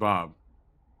 Bob.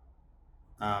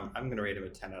 I'm gonna rate him a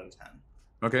 10 out of 10.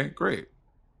 Okay, great.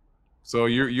 So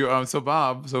so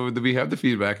Bob, so we have the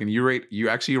feedback, and you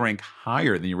actually rank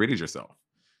higher than you rated yourself.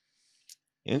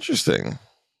 Interesting.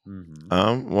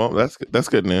 Mm-hmm. Well, that's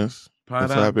good news. I'm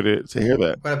so happy to hear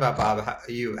that. What about Bob?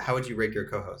 How would you rate your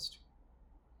co-host?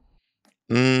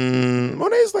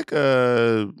 Monet's like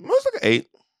an 8.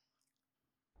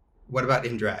 What about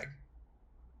in drag?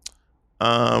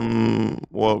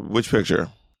 Well, which picture?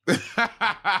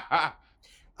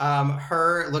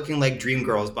 Her looking like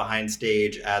Dreamgirls behind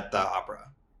stage at the opera.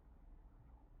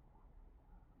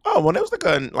 Oh, well, it was like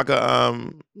a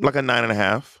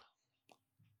 9.5.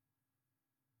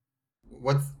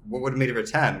 What would have made it a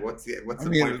 10? What's the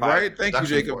point? Right? Thank you,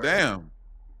 Jacob. Damn.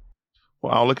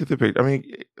 Well, I'll look at the picture. I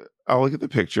mean, I'll look at the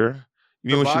picture.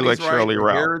 You mean when she like Shirley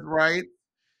Ralph? Hair is right.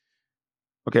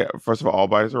 Okay, first of all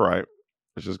bodies are right.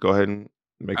 Let's just go ahead and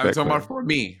make that clear. I'm talking about for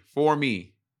me.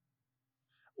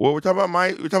 Well, we're talking about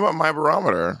my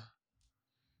barometer.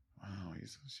 Wow, you're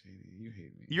so shady. You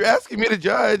hate me. You're asking me to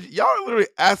judge. Y'all are literally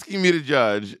asking me to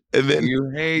judge, and then you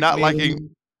hate not me.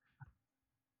 liking.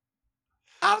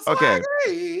 I'm sorry.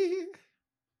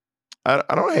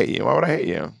 I don't hate you. Why would I hate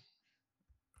you?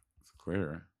 It's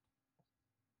clear.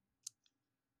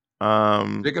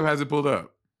 Jacob has it pulled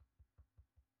up.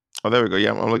 Oh, there we go.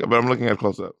 Yeah, I'm looking at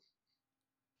close up.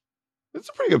 It's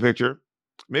a pretty good picture.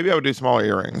 Maybe I would do smaller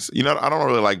earrings. You know, I don't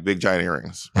really like big giant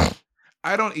earrings.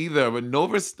 I don't either, but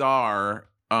Nova Star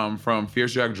from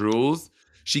Fierce Jack Jewels,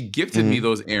 she gifted me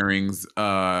those earrings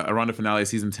around the finale of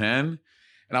season 10.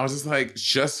 And I was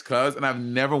just cuz, and I've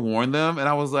never worn them. And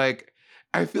I was like,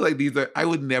 I feel like I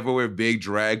would never wear big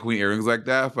drag queen earrings like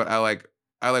that, but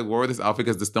I wore this outfit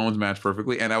because the stones match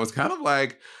perfectly. And I was kind of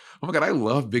like, oh my God, I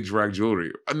love big drag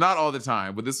jewelry. Not all the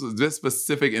time, but this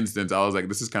specific instance. I was like,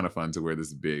 this is kind of fun to wear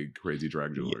this big, crazy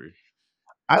drag jewelry.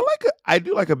 I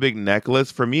do like a big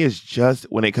necklace. For me, it's just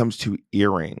when it comes to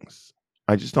earrings.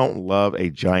 I just don't love a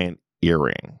giant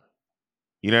earring.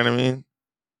 You know what I mean?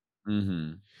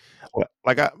 Mm-hmm.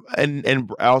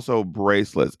 And also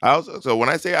bracelets. So when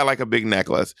I say I like a big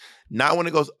necklace, not when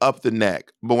it goes up the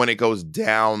neck, but when it goes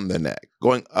down the neck.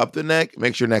 Going up the neck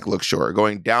makes your neck look short.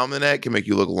 Going down the neck can make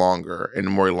you look longer and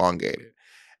more elongated.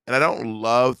 And I don't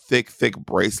love thick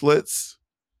bracelets.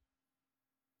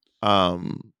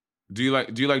 Do you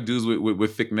like dudes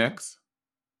with thick necks?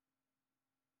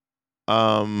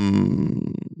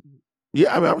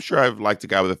 Yeah, I mean, I'm sure I've liked a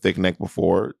guy with a thick neck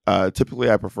before. Typically,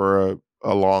 I prefer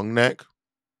a long neck.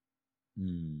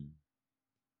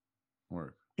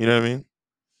 Work. You know what I mean?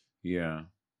 Yeah.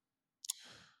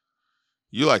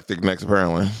 You like thick necks,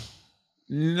 apparently.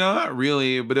 No, not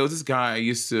really. But there was this guy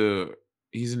he's in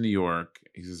New York.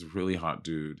 He's this really hot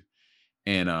dude.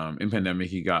 And in pandemic,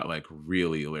 he got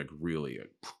really,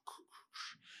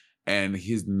 and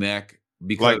his neck,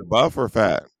 because like buff or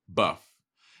fat? Buff.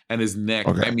 And his neck,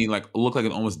 okay. I mean, looked like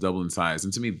it almost doubled in size.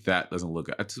 And to me, that doesn't look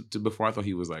good. Before, I thought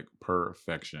he was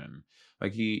perfection.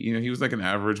 He was an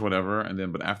average, whatever. And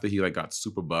then, but after he got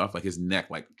super buff, his neck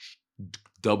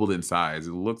doubled in size.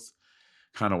 It looks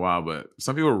kind of wild. But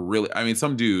some people really, I mean,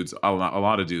 some dudes, a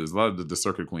lot of dudes, a lot of the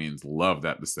circuit queens love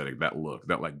that aesthetic, that look,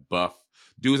 that buff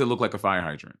dudes that look like a fire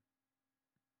hydrant.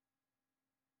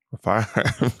 A fire?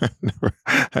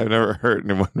 I've never heard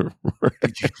anyone refer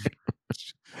to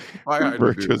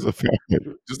as a fire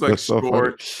hydrant. Just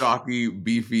short, stocky,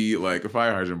 beefy,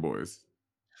 fire hydrant boys.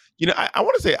 You know, I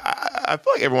want to say I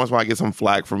feel like every once in a while I get some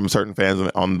flack from certain fans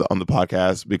on the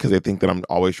podcast because they think that I'm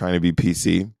always trying to be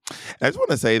PC. And I just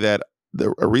want to say that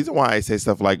a reason why I say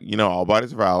stuff like, all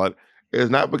bodies are valid, is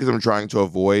not because I'm trying to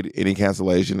avoid any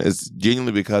cancellation. It's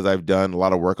genuinely because I've done a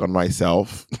lot of work on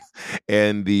myself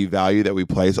and the value that we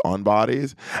place on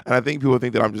bodies. And I think people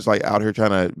think that I'm just out here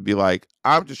trying to be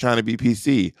I'm just trying to be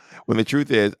PC. When the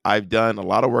truth is, I've done a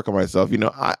lot of work on myself.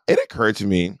 It occurred to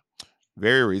me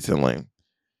very recently,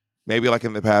 maybe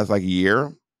in the past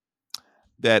year,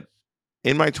 that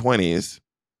in my 20s,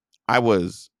 I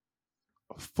was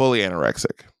fully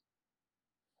anorexic.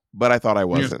 But I thought I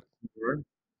wasn't. Yeah.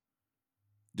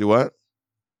 Do what?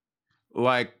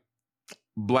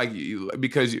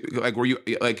 Because were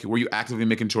you actively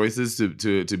making choices to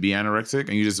be anorexic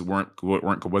and you just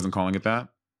wasn't calling it that?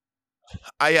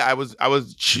 I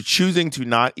was choosing to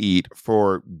not eat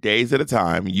for days at a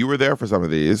time. You were there for some of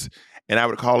these, and I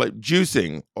would call it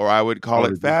juicing, or I would call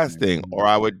it fasting, or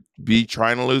I would be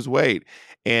trying to lose weight.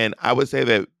 And I would say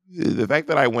that the fact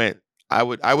that I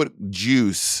would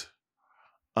juice,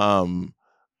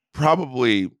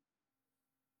 probably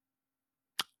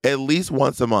at least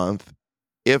once a month,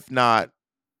 if not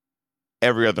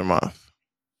every other month,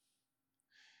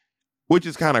 which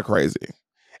is kind of crazy.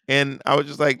 And I was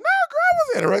just like, no, girl, I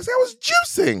wasn't anorexic. I was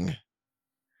juicing.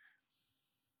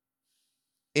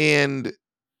 And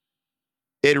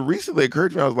it recently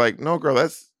occurred to me, I was like, no, girl,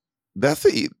 that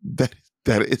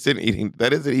is an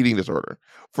eating disorder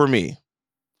for me.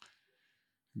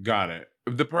 Got it.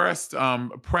 The pressed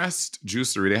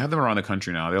juicery, they have them around the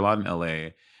country now. They're a lot in LA.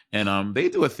 And they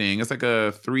do a thing. It's a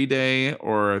 3-day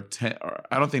or 10. Or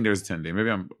I don't think there's a 10-day. Maybe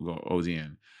I'm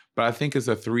ODing. But I think it's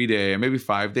a 3-day, maybe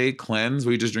 5-day cleanse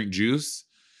where you just drink juice.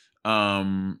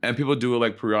 And people do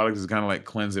it periodically to kind of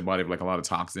cleanse their body of a lot of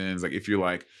toxins. If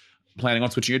you're planning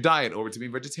on switching your diet over to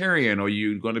being vegetarian, or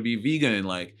you're going to be vegan,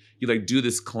 you do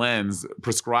this cleanse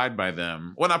prescribed by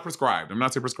them. Well, not prescribed. I'm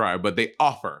not saying prescribed, but they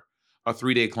offer a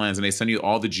 3-day cleanse and they send you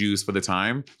all the juice for the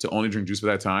time to only drink juice for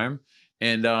that time.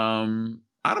 And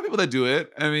I know people that do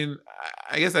it. I mean,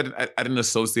 I guess I didn't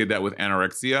associate that with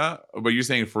anorexia, but you're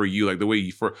saying for you, the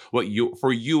way for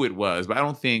you it was. But I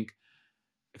don't think,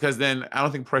 because then I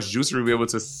don't think Press Juicer will be able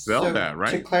to sell that,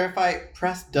 right? To clarify,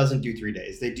 Press doesn't do 3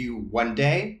 days. They do 1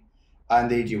 day and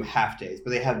they do half days, but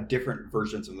they have different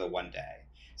versions of the 1 day.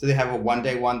 So they have a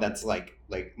 1-day one that's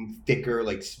thicker,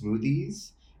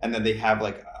 smoothies, and then they have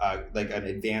an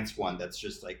advanced one that's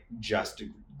just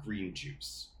green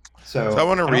juice. So I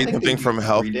want to read something from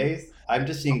Health. 3 days. I'm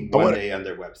just seeing 1 day on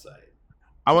their website.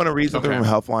 I want to read something from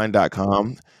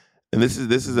healthline.com. And this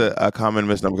is a common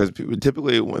misnomer because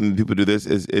typically when people do this,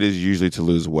 it is usually to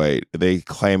lose weight. They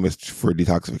claim it's for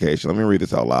detoxification. Let me read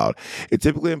this out loud. It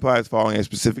typically implies following a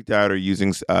specific diet or using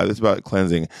this is about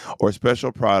cleansing or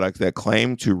special products that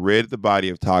claim to rid the body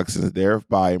of toxins,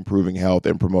 thereby improving health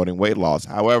and promoting weight loss.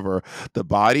 However, the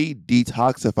body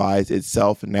detoxifies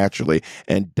itself naturally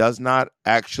and does not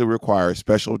actually require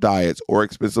special diets or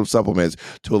expensive supplements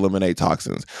to eliminate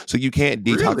toxins. So you can't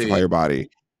detoxify your body.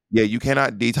 Yeah, you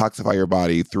cannot detoxify your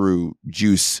body through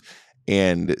juice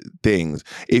and things.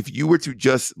 If you were to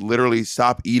just literally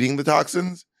stop eating the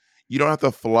toxins, you don't have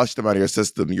to flush them out of your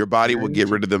system. Your body will get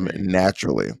rid of them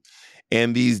naturally.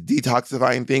 And these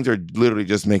detoxifying things are literally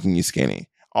just making you skinny.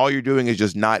 All you're doing is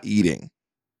just not eating.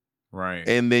 Right.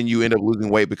 And then you end up losing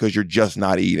weight because you're just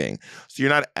not eating. So you're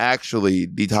not actually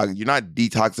you're not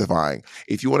detoxifying.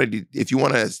 If you want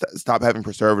to stop having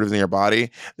preservatives in your body,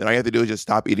 then all you have to do is just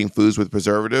stop eating foods with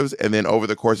preservatives. And then over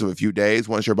the course of a few days,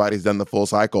 once your body's done the full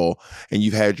cycle and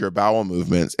you've had your bowel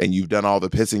movements and you've done all the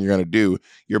pissing you're going to do,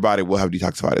 your body will have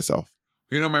detoxified itself.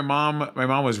 You know, my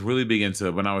mom was really big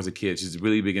into, when I was a kid, she's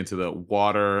really big into the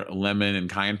water, lemon, and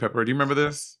cayenne pepper. Do you remember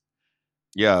this?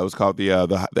 Yeah, it was called the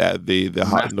hot,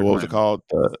 what was it called?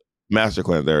 The Master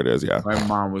Cleanse. There it is. Yeah. My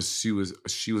mom she was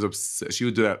obsessed. She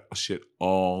would do that shit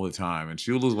all the time, and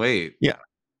she would lose weight. Yeah.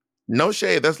 No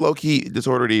shade. That's low key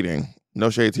disordered eating. No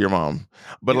shade to your mom.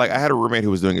 But like I had a roommate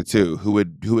who was doing it too, who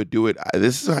would do it.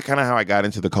 This is kind of how I got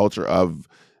into the culture of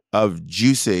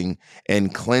juicing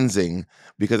and cleansing,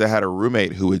 because I had a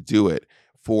roommate who would do it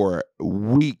for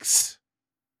weeks.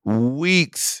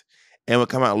 And would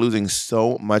come out losing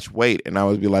so much weight. And I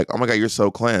would be like, oh my God, you're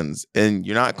so cleansed. And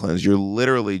you're not cleansed. You're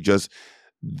literally just,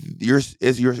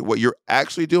 what you're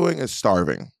actually doing is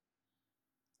starving.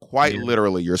 Quite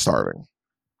literally, you're starving.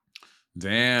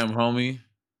 Damn, homie.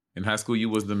 In high school, you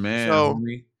was the man,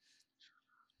 homie.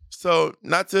 So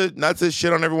not to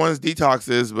shit on everyone's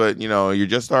detoxes, but you're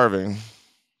just starving.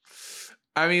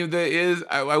 I mean, there is.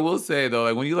 I will say though,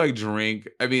 like when you like drink,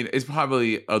 I mean, it's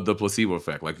probably the placebo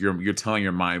effect. Like you're telling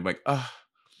your mind, like, I'm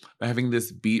having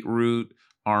this beetroot,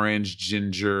 orange,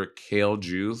 ginger, kale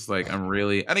juice. Like I'm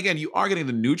really, and again, you are getting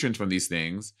the nutrients from these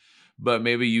things, but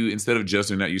maybe you, instead of just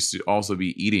doing that, you should also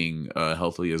be eating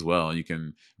healthily as well, and you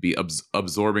can be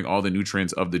absorbing all the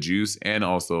nutrients of the juice and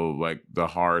also like the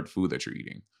hard food that you're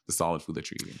eating, the solid food that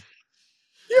you're eating.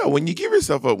 Yeah, when you give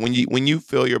yourself when you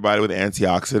fill your body with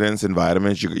antioxidants and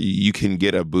vitamins, you can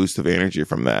get a boost of energy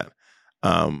from that.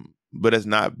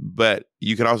 But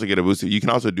you can also get a boost. You can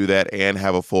also do that and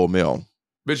have a full meal.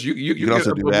 But you can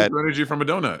also do that. Energy from a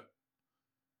donut.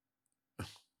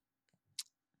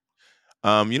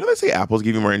 They say apples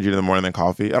give you more energy in the morning than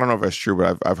coffee. I don't know if that's true,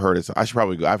 but I've heard it. So I should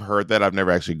probably go. I've heard that. I've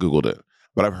never actually Googled it,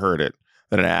 but I've heard it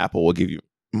that an apple will give you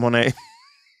Monet.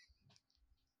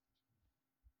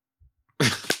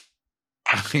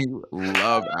 I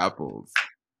love apples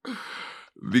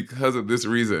because of this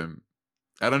reason.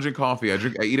 I don't drink coffee. I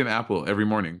eat an apple every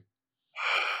morning.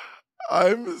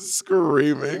 I'm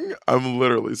screaming. I'm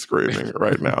literally screaming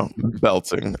right now.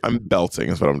 Belting. I'm belting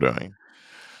is what I'm doing.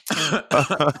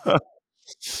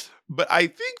 But I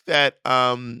think that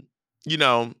I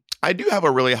do have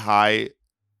a really high.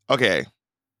 Okay,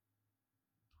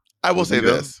 I will say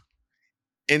this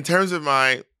in terms of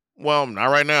my. Well, not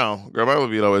right now. Girl, my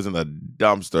libido is in the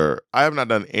dumpster. I have not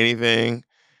done anything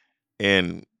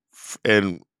in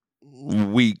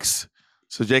weeks.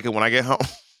 So, Jacob, when I get home,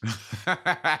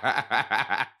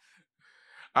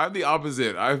 I'm the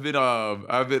opposite. I've been on.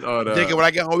 Jacob, when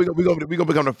I get home, we gonna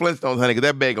become the Flintstones, honey, because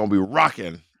that bed gonna be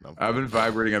rocking. I've been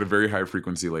vibrating at a very high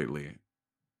frequency lately.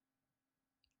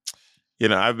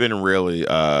 I've been really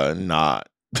not.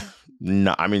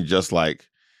 I mean, just like.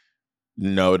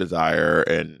 No desire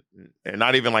and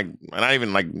not even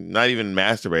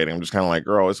masturbating. I'm just kind of like,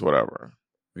 girl, it's whatever.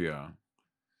 Yeah.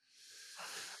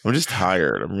 I'm just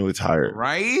tired. I'm really tired.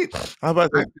 Right? I'm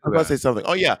about to say something.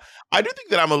 Oh yeah. I do think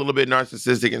that I'm a little bit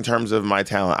narcissistic in terms of my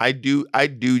talent. I do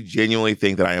genuinely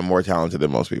think that I am more talented than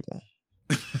most people.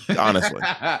 Honestly.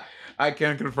 I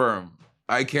can confirm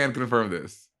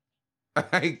this.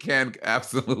 I can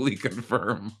absolutely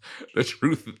confirm the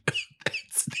truth of that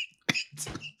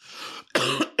statement.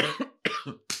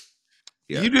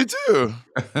 Yeah. You do too.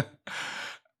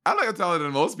 I'm not talented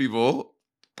than most people.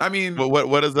 I mean, but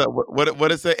what is that?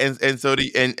 What is it? And so do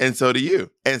you,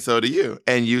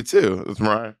 and you too. That's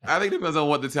right. I think it depends on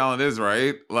what the talent is,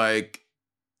 right? Like,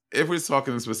 if we're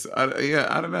talking specific,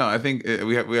 I don't know. I think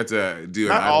we have to do.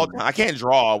 Not all. I can't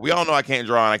draw. We all know I can't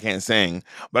draw and I can't sing.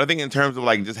 But I think in terms of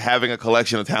like just having a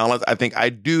collection of talents, I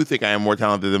do think I am more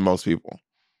talented than most people.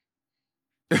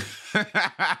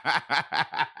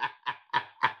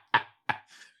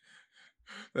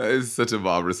 That is such a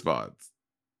Bob response.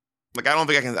 Like I don't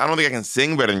think I can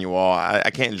sing better than you all. I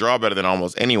can't draw better than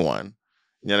almost anyone.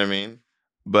 You know what I mean?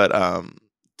 But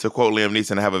to quote Liam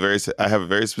Neeson, I have a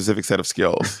very specific set of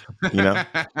skills. You know?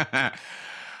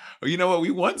 You know what?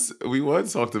 We once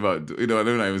talked about, you know, I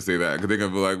don't even say that because they're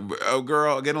gonna be like, oh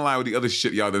girl, get in line with the other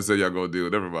shit y'all that said y'all gonna do.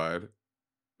 Never mind.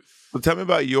 Well, tell me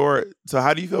about so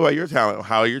how do you feel about your talent?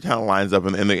 How your talent lines up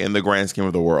in the grand scheme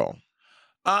of the world?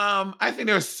 I think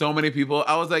there's so many people.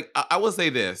 I was like, I will say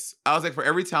this. I was like, for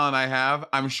every talent I have,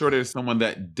 I'm sure there's someone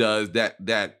that does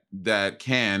that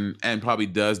can and probably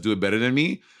does do it better than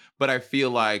me. But I feel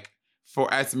like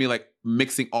as me, like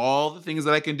mixing all the things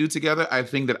that I can do together, I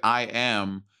think that I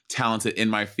am talented in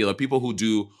my field. Of people who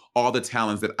do all the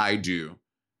talents that I do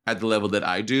at the level that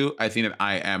I do, I think that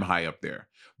I am high up there.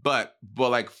 But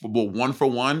one for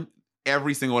one,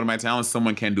 every single one of my talents,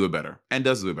 someone can do it better and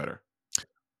does do it better.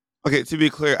 Okay, to be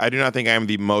clear, I do not think I am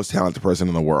the most talented person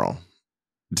in the world.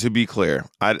 To be clear,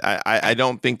 I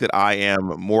don't think that I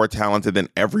am more talented than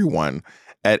everyone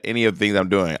at any of the things I'm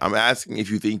doing. I'm asking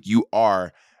if you think you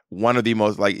are one of the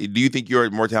most, like, do you think you're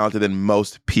more talented than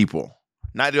most people?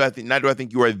 Not do I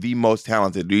think you are the most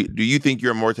talented. Do you think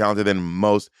you're more talented than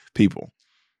most people?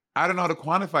 I don't know how to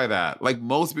quantify that. Like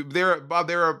most people, there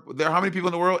are how many people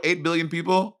in the world? 8 billion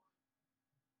people?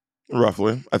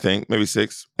 Roughly, I think maybe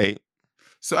 6, 8.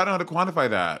 So I don't know how to quantify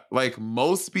that. Like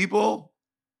most people?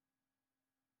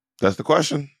 That's the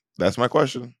question. That's my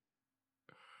question.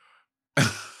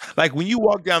 Like when you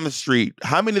walk down the street,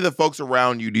 how many of the folks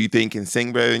around you do you think can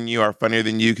sing better than you, are funnier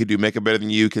than you, can do makeup better than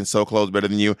you, can sew clothes better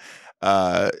than you?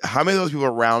 How many of those people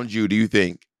around you do you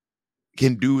think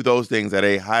can do those things at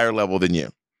a higher level than you?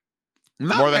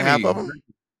 Not more than many. half of them?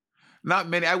 Not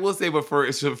many. I will say, but for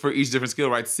each different skill,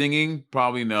 right? Singing,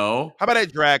 probably no. How about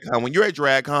at DragCon? When you're at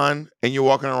DragCon and you're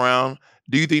walking around,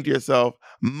 do you think to yourself,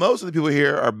 most of the people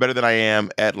here are better than I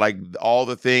am at like all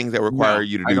the things that require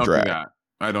you to do drag?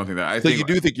 I don't think that. So you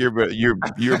do think you're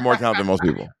more talented than most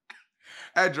people?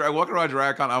 At walking around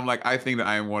DragCon, I'm like, I think that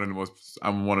I'm one of the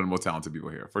most talented people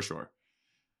here for sure.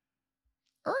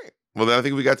 All right. Well, then I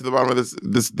think we got to the bottom of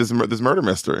this murder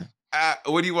mystery.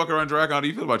 When you walk around DragCon, how do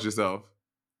you feel about yourself?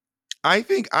 I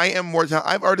think I am more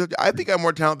talented. I think I'm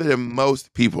more talented than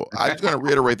most people. I'm just going to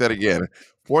reiterate that again.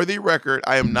 For the record,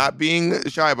 I am not being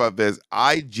shy about this.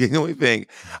 I genuinely think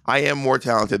I am more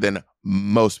talented than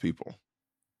most people.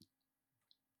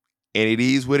 And it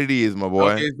is what it is, my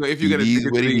boy. Okay, so if you get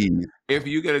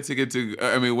a ticket to,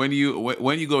 I mean, when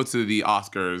you go to the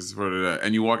Oscars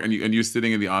and you walk and you're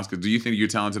sitting in the Oscars, do you think you're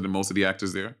talented than most of the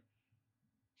actors there?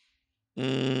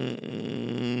 Maybe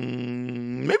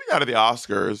not at the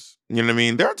Oscars. You know what I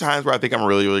mean? There are times where I think I'm a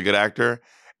really, really good actor.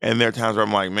 And there are times where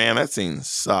I'm like, man, that scene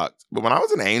sucked. But when I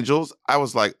was in Angels, I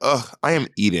was like, ugh, I am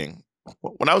eating.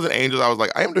 When I was in Angels, I was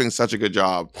like, I am doing such a good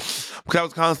job. Because I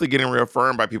was constantly getting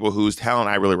reaffirmed by people whose talent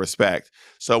I really respect.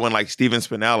 So when like Steven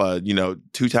Spinella,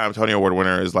 2-time Tony Award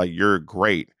winner, is like, you're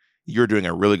great. You're doing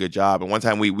a really good job. And one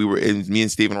time me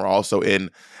and Steven were also in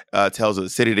Tales of the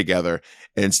City together.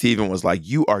 And Steven was like,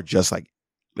 you are just like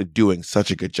doing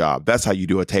such a good job. That's how you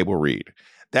do a table read.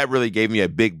 That really gave me a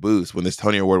big boost when this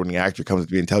Tony Award winning actor comes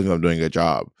to me and tells me I'm doing a good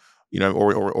job.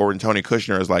 Or when Tony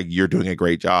Kushner is like, you're doing a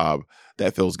great job.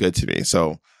 That feels good to me.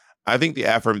 So I think the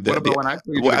affirmation. What about when I say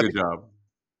you did a good job?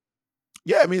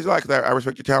 Yeah, I mean, it's like that. I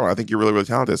respect your talent. I think you're really, really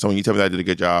talented. So when you tell me that I did a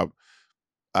good job,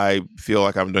 I feel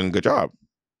like I'm doing a good job.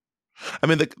 I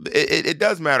mean, it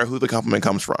does matter who the compliment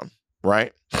comes from,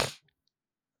 right?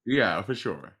 Yeah, for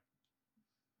sure.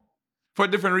 For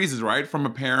different reasons, right? From a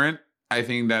parent, I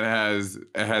think that has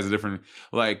a different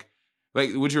like.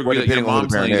 Would you agree that your mom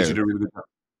telling you that you did a really good job?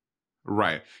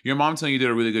 Right, your mom telling you did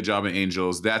a really good job in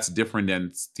Angels. That's different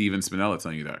than Steven Spinella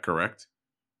telling you that, correct?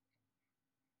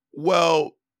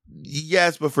 Well,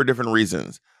 yes, but for different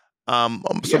reasons. So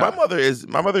my mother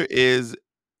is.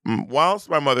 Whilst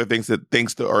my mother thinks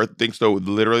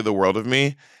literally the world of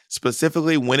me,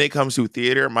 specifically when it comes to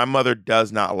theater, my mother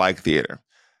does not like theater.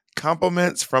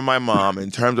 Compliments from my mom in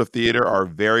terms of theater are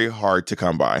very hard to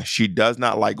come by. She does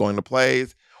not like going to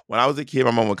plays. When I was a kid,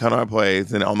 my mom would come to my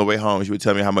plays, and on the way home, she would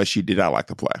tell me how much she did not like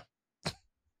the play.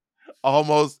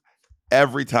 Almost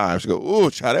every time. She'd go, ooh,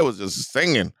 child, that was just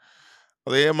singing. I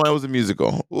was like, yeah, mine was a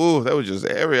musical. Ooh, that was just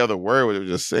every other word. It was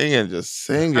just singing,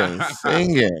 singing.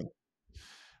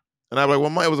 And I'm like, well,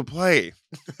 Ma, it was a play.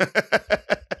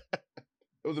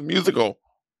 It was a musical,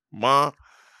 Ma.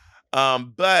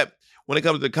 But when it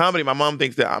comes to comedy, my mom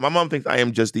thinks I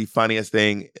am just the funniest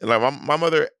thing. Like my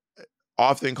mother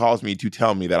often calls me to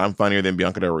tell me that I'm funnier than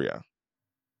Bianca Del Rio.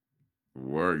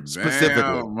 Work. Specifically.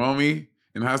 Damn, homie.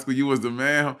 In high school, you was the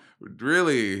man.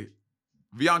 Really?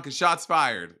 Bianca, shots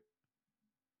fired.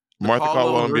 Martha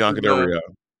Caldwell and Bianca Del Rio.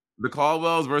 The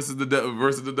Caldwells versus the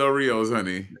Del Rios,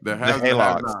 honey. The The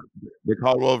Haylocks. The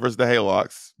Caldwell versus the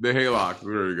Haylocks. The Haylocks.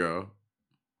 There we go.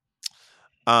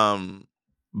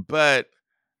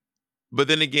 But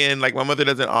then again, like my mother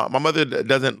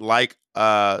doesn't like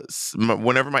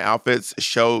whenever my outfits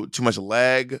show too much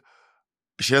leg.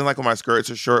 She doesn't like when my skirts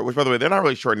are short, which by the way, they're not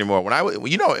really short anymore.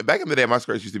 Back in the day, my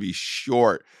skirts used to be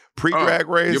short. Pre-drag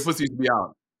race. Your pussy used to be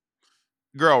out.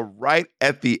 Girl, right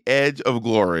at the edge of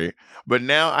glory. But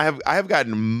now I have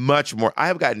gotten much more.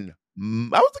 I was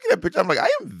looking at a picture. I'm like, I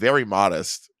am very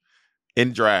modest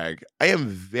in drag. I am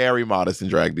very modest in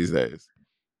drag these days.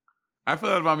 I feel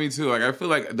that about me too. Like I feel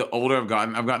like the older I've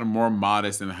gotten more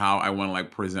modest in how I want to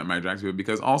like present my drag to it,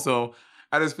 because also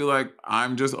I just feel like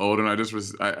I'm just older and I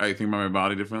think about my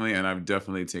body differently, and I've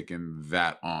definitely taken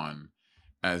that on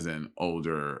as an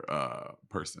older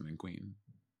person and queen.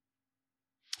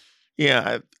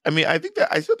 Yeah, I think that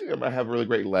I still think I might have really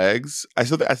great legs. I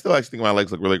still actually think my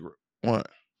legs look really great. What?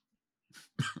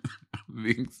 I'm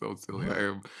being so silly. I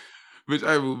am.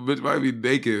 Bitch might be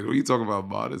naked. What are you talking about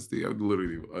modesty? I'm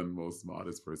literally the most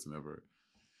modest person ever.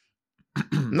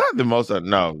 Not the most.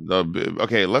 No.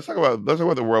 Okay, let's talk about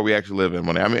the world we actually live in,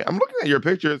 Monet. I mean, I'm looking at your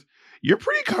pictures. You're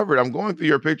pretty covered. I'm going through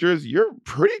your pictures. You're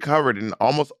pretty covered in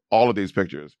almost all of these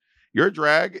pictures. Your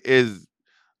drag is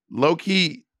low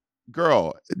key,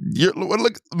 girl.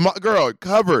 Girl,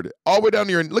 covered all the way down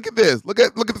to your. Look at this. Look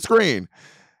at the screen.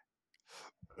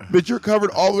 But you're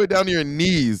covered all the way down to your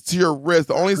knees, to your wrist.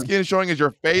 The only skin showing is your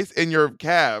face and your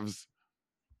calves.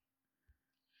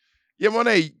 Yeah,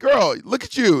 Monet, girl, look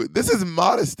at you. This is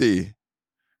modesty.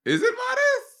 Is it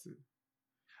modest?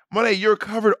 Monet, you're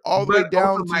covered all the way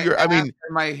down to your. I mean,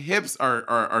 my hips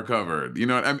are covered. You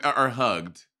know, are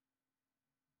hugged.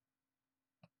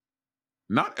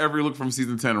 Not every look from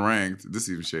season 10 ranked. This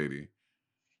seems shady.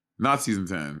 Not season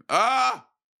 10. Well,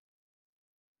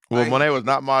 Monet was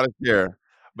not modest here.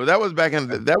 But that was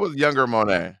that was younger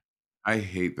Monet. I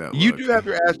hate that look. You do have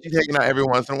your ass cheeks hanging out every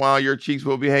once in a while. Your cheeks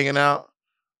will be hanging out.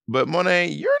 But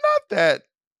Monet, you're not that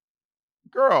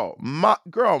girl,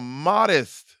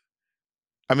 modest.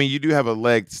 I mean, you do have a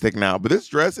leg sticking out, but this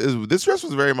dress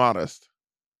was very modest.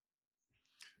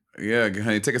 Yeah,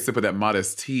 honey, take a sip of that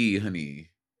modest tea, honey.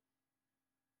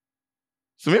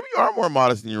 So maybe you are more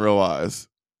modest than you realize.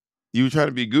 You were trying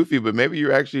to be goofy, but maybe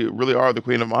you actually really are the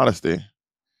queen of modesty.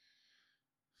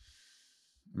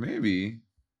 Maybe.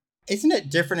 Isn't it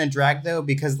different in drag though?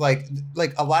 Because like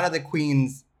a lot of the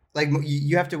queens, like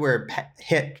you have to wear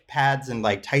hip pads and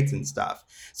like tights and stuff.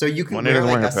 So you can wear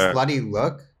like a slutty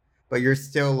look, but you're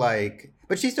still like,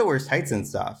 but she still wears tights and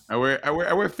stuff. I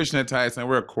wear fishnet tights and I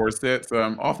wear a corset. So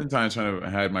I'm oftentimes trying to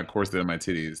hide my corset and my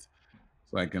titties,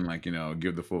 so I can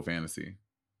give the full fantasy.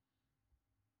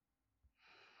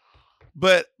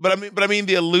 But I mean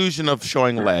the illusion of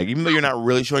showing leg. Even though you're not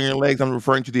really showing your legs, I'm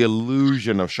referring to the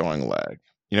illusion of showing leg.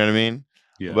 You know what I mean?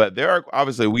 Yeah. But there are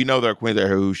obviously we know there are queens there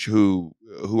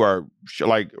who are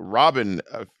like Robin.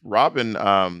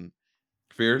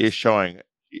 Fierce is showing.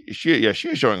 She is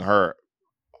showing her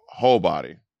whole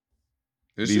body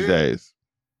these days.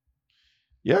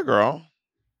 Yeah, girl.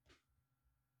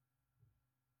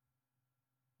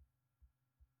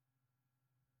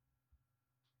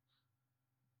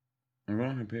 I'm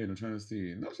on her page. I'm trying to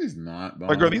see. No, she's not.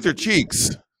 Like, girl, these are cheeks.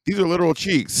 These are literal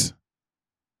cheeks.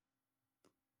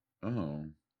 Oh.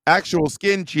 Actual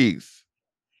skin cheeks.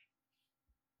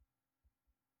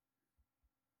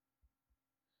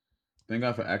 Thank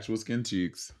God for actual skin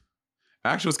cheeks.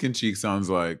 Actual skin cheeks sounds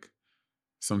like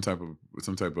some type of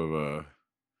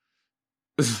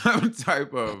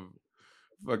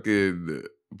fucking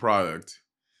product.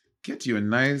 Get you a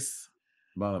nice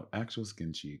bottle of actual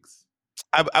skin cheeks.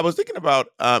 I was thinking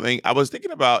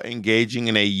about engaging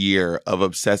in a year of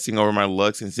obsessing over my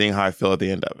looks and seeing how I feel at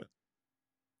the end of it.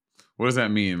 What does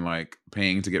that mean? Like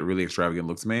paying to get really extravagant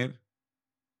looks made?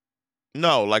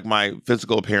 No, like my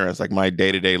physical appearance, like my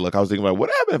day-to-day look. I was thinking about what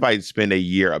happened if I spend a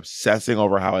year obsessing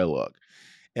over how I look?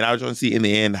 And I was trying to see in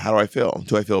the end, how do I feel?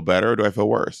 Do I feel better or do I feel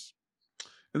worse?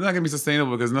 It's not going to be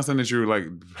sustainable because nothing that you're like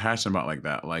passionate about like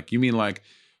that. Like you mean like,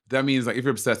 that means like if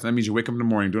you're obsessed, that means you wake up in the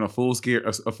morning doing a full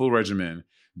regimen,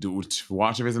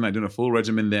 watching every night, doing a full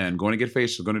regimen, then going to get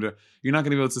facial, you're not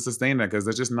going to be able to sustain that because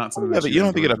that's just not something. But you don't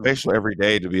have to get a facial every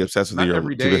day to be obsessed with not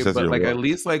every day, but like at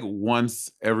least like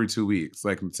once every 2 weeks,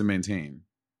 like to maintain.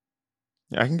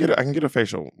 Yeah, I can get a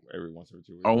facial once every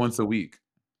 2 weeks. Or once a week.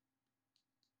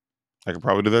 I could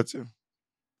probably do that too.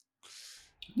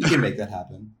 You can make that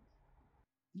happen.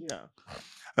 Yeah.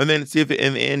 And then see if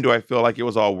in the end, do I feel like it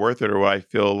was all worth it, or do I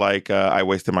feel like I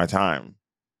wasted my time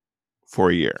for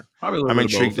a year? Probably a little I'm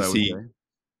bit of intrigued both, to I would see. say.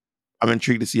 I'm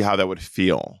intrigued to see how that would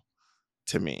feel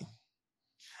to me,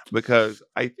 because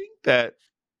I think that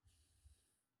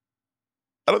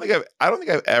I don't think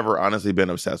I've ever honestly been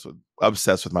obsessed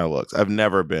with my looks. I've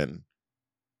never been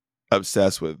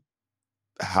obsessed with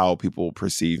how people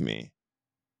perceive me.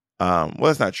 Well,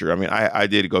 that's not true. I mean, I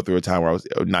did go through a time where I was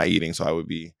not eating, so I would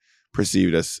be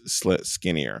perceived as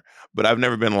skinnier. But I've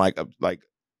never been like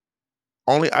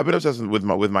only I've been obsessed with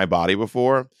my body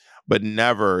before, but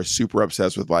never super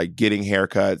obsessed with like getting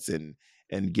haircuts and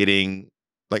getting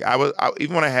like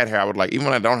even when I had hair, I would like, even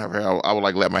when I don't have hair, I would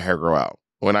like let my hair grow out.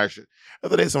 When I should, the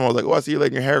other day someone was like, "Oh, I see you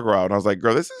letting your hair grow out," and I was like,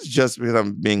 "Girl, this is just because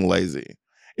I'm being lazy.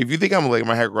 If you think I'm letting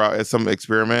my hair grow out as some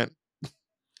experiment,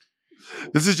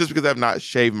 this is just because I've not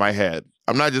shaved my head.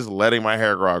 I'm not just letting my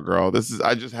hair grow out, girl.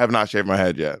 I just have not shaved my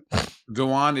head yet."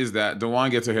 Dewan is that.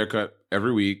 Dewan gets a haircut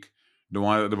every week.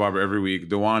 Dewan at the barber every week.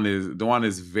 Dewan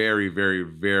is very, very,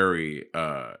 very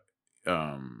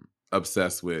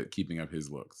obsessed with keeping up his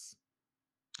looks.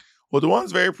 Well,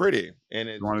 Dewan's very pretty, and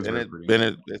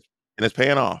it's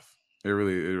paying off. It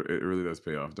really does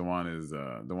pay off. Dewan is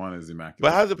immaculate.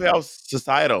 But how does it pay off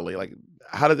societally? Like,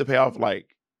 how does it pay off?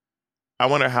 Like, I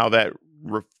wonder how that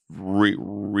I'm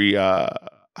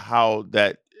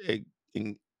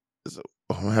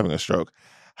having a stroke.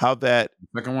 How that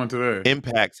second one today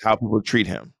impacts how people treat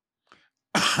him.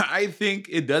 I think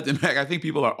it does impact. I think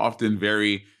people are often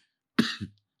very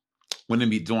when they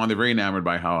meet Dewan, they're very enamored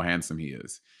by how handsome he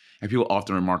is, and people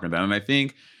often remark on that. And I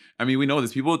think, I mean, we know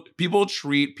this. People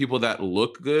treat people that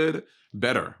look good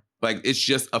better. Like, it's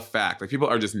just a fact. Like, people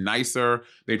are just nicer.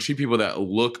 They treat people that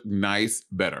look nice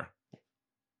better.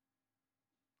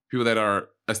 People that are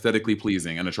aesthetically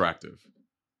pleasing and attractive.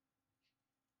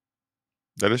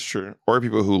 That is true. Or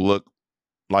people who look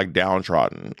like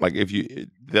downtrodden. Like,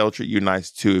 they'll treat you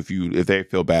nice too if they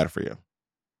feel bad for you.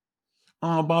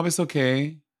 Oh, Bob, it's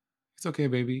okay. It's okay,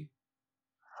 baby.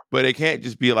 But it can't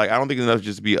just be like, I don't think it's enough to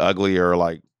just be ugly or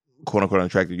like quote unquote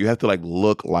unattractive. You have to like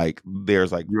look like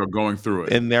there's like you're going through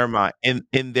it. In their mind,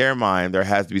 in their mind, there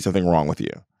has to be something wrong with you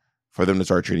for them to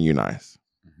start treating you nice.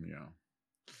 Yeah.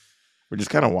 Which is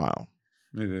kind of wild.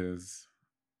 It is.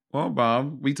 Well,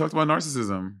 Bob, we talked about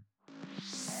narcissism.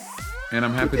 And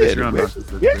I'm happy that you're on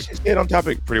narcissism. We actually stayed on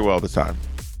topic pretty well this time.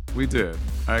 We did.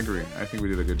 I agree. I think we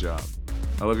did a good job.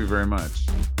 I love you very much.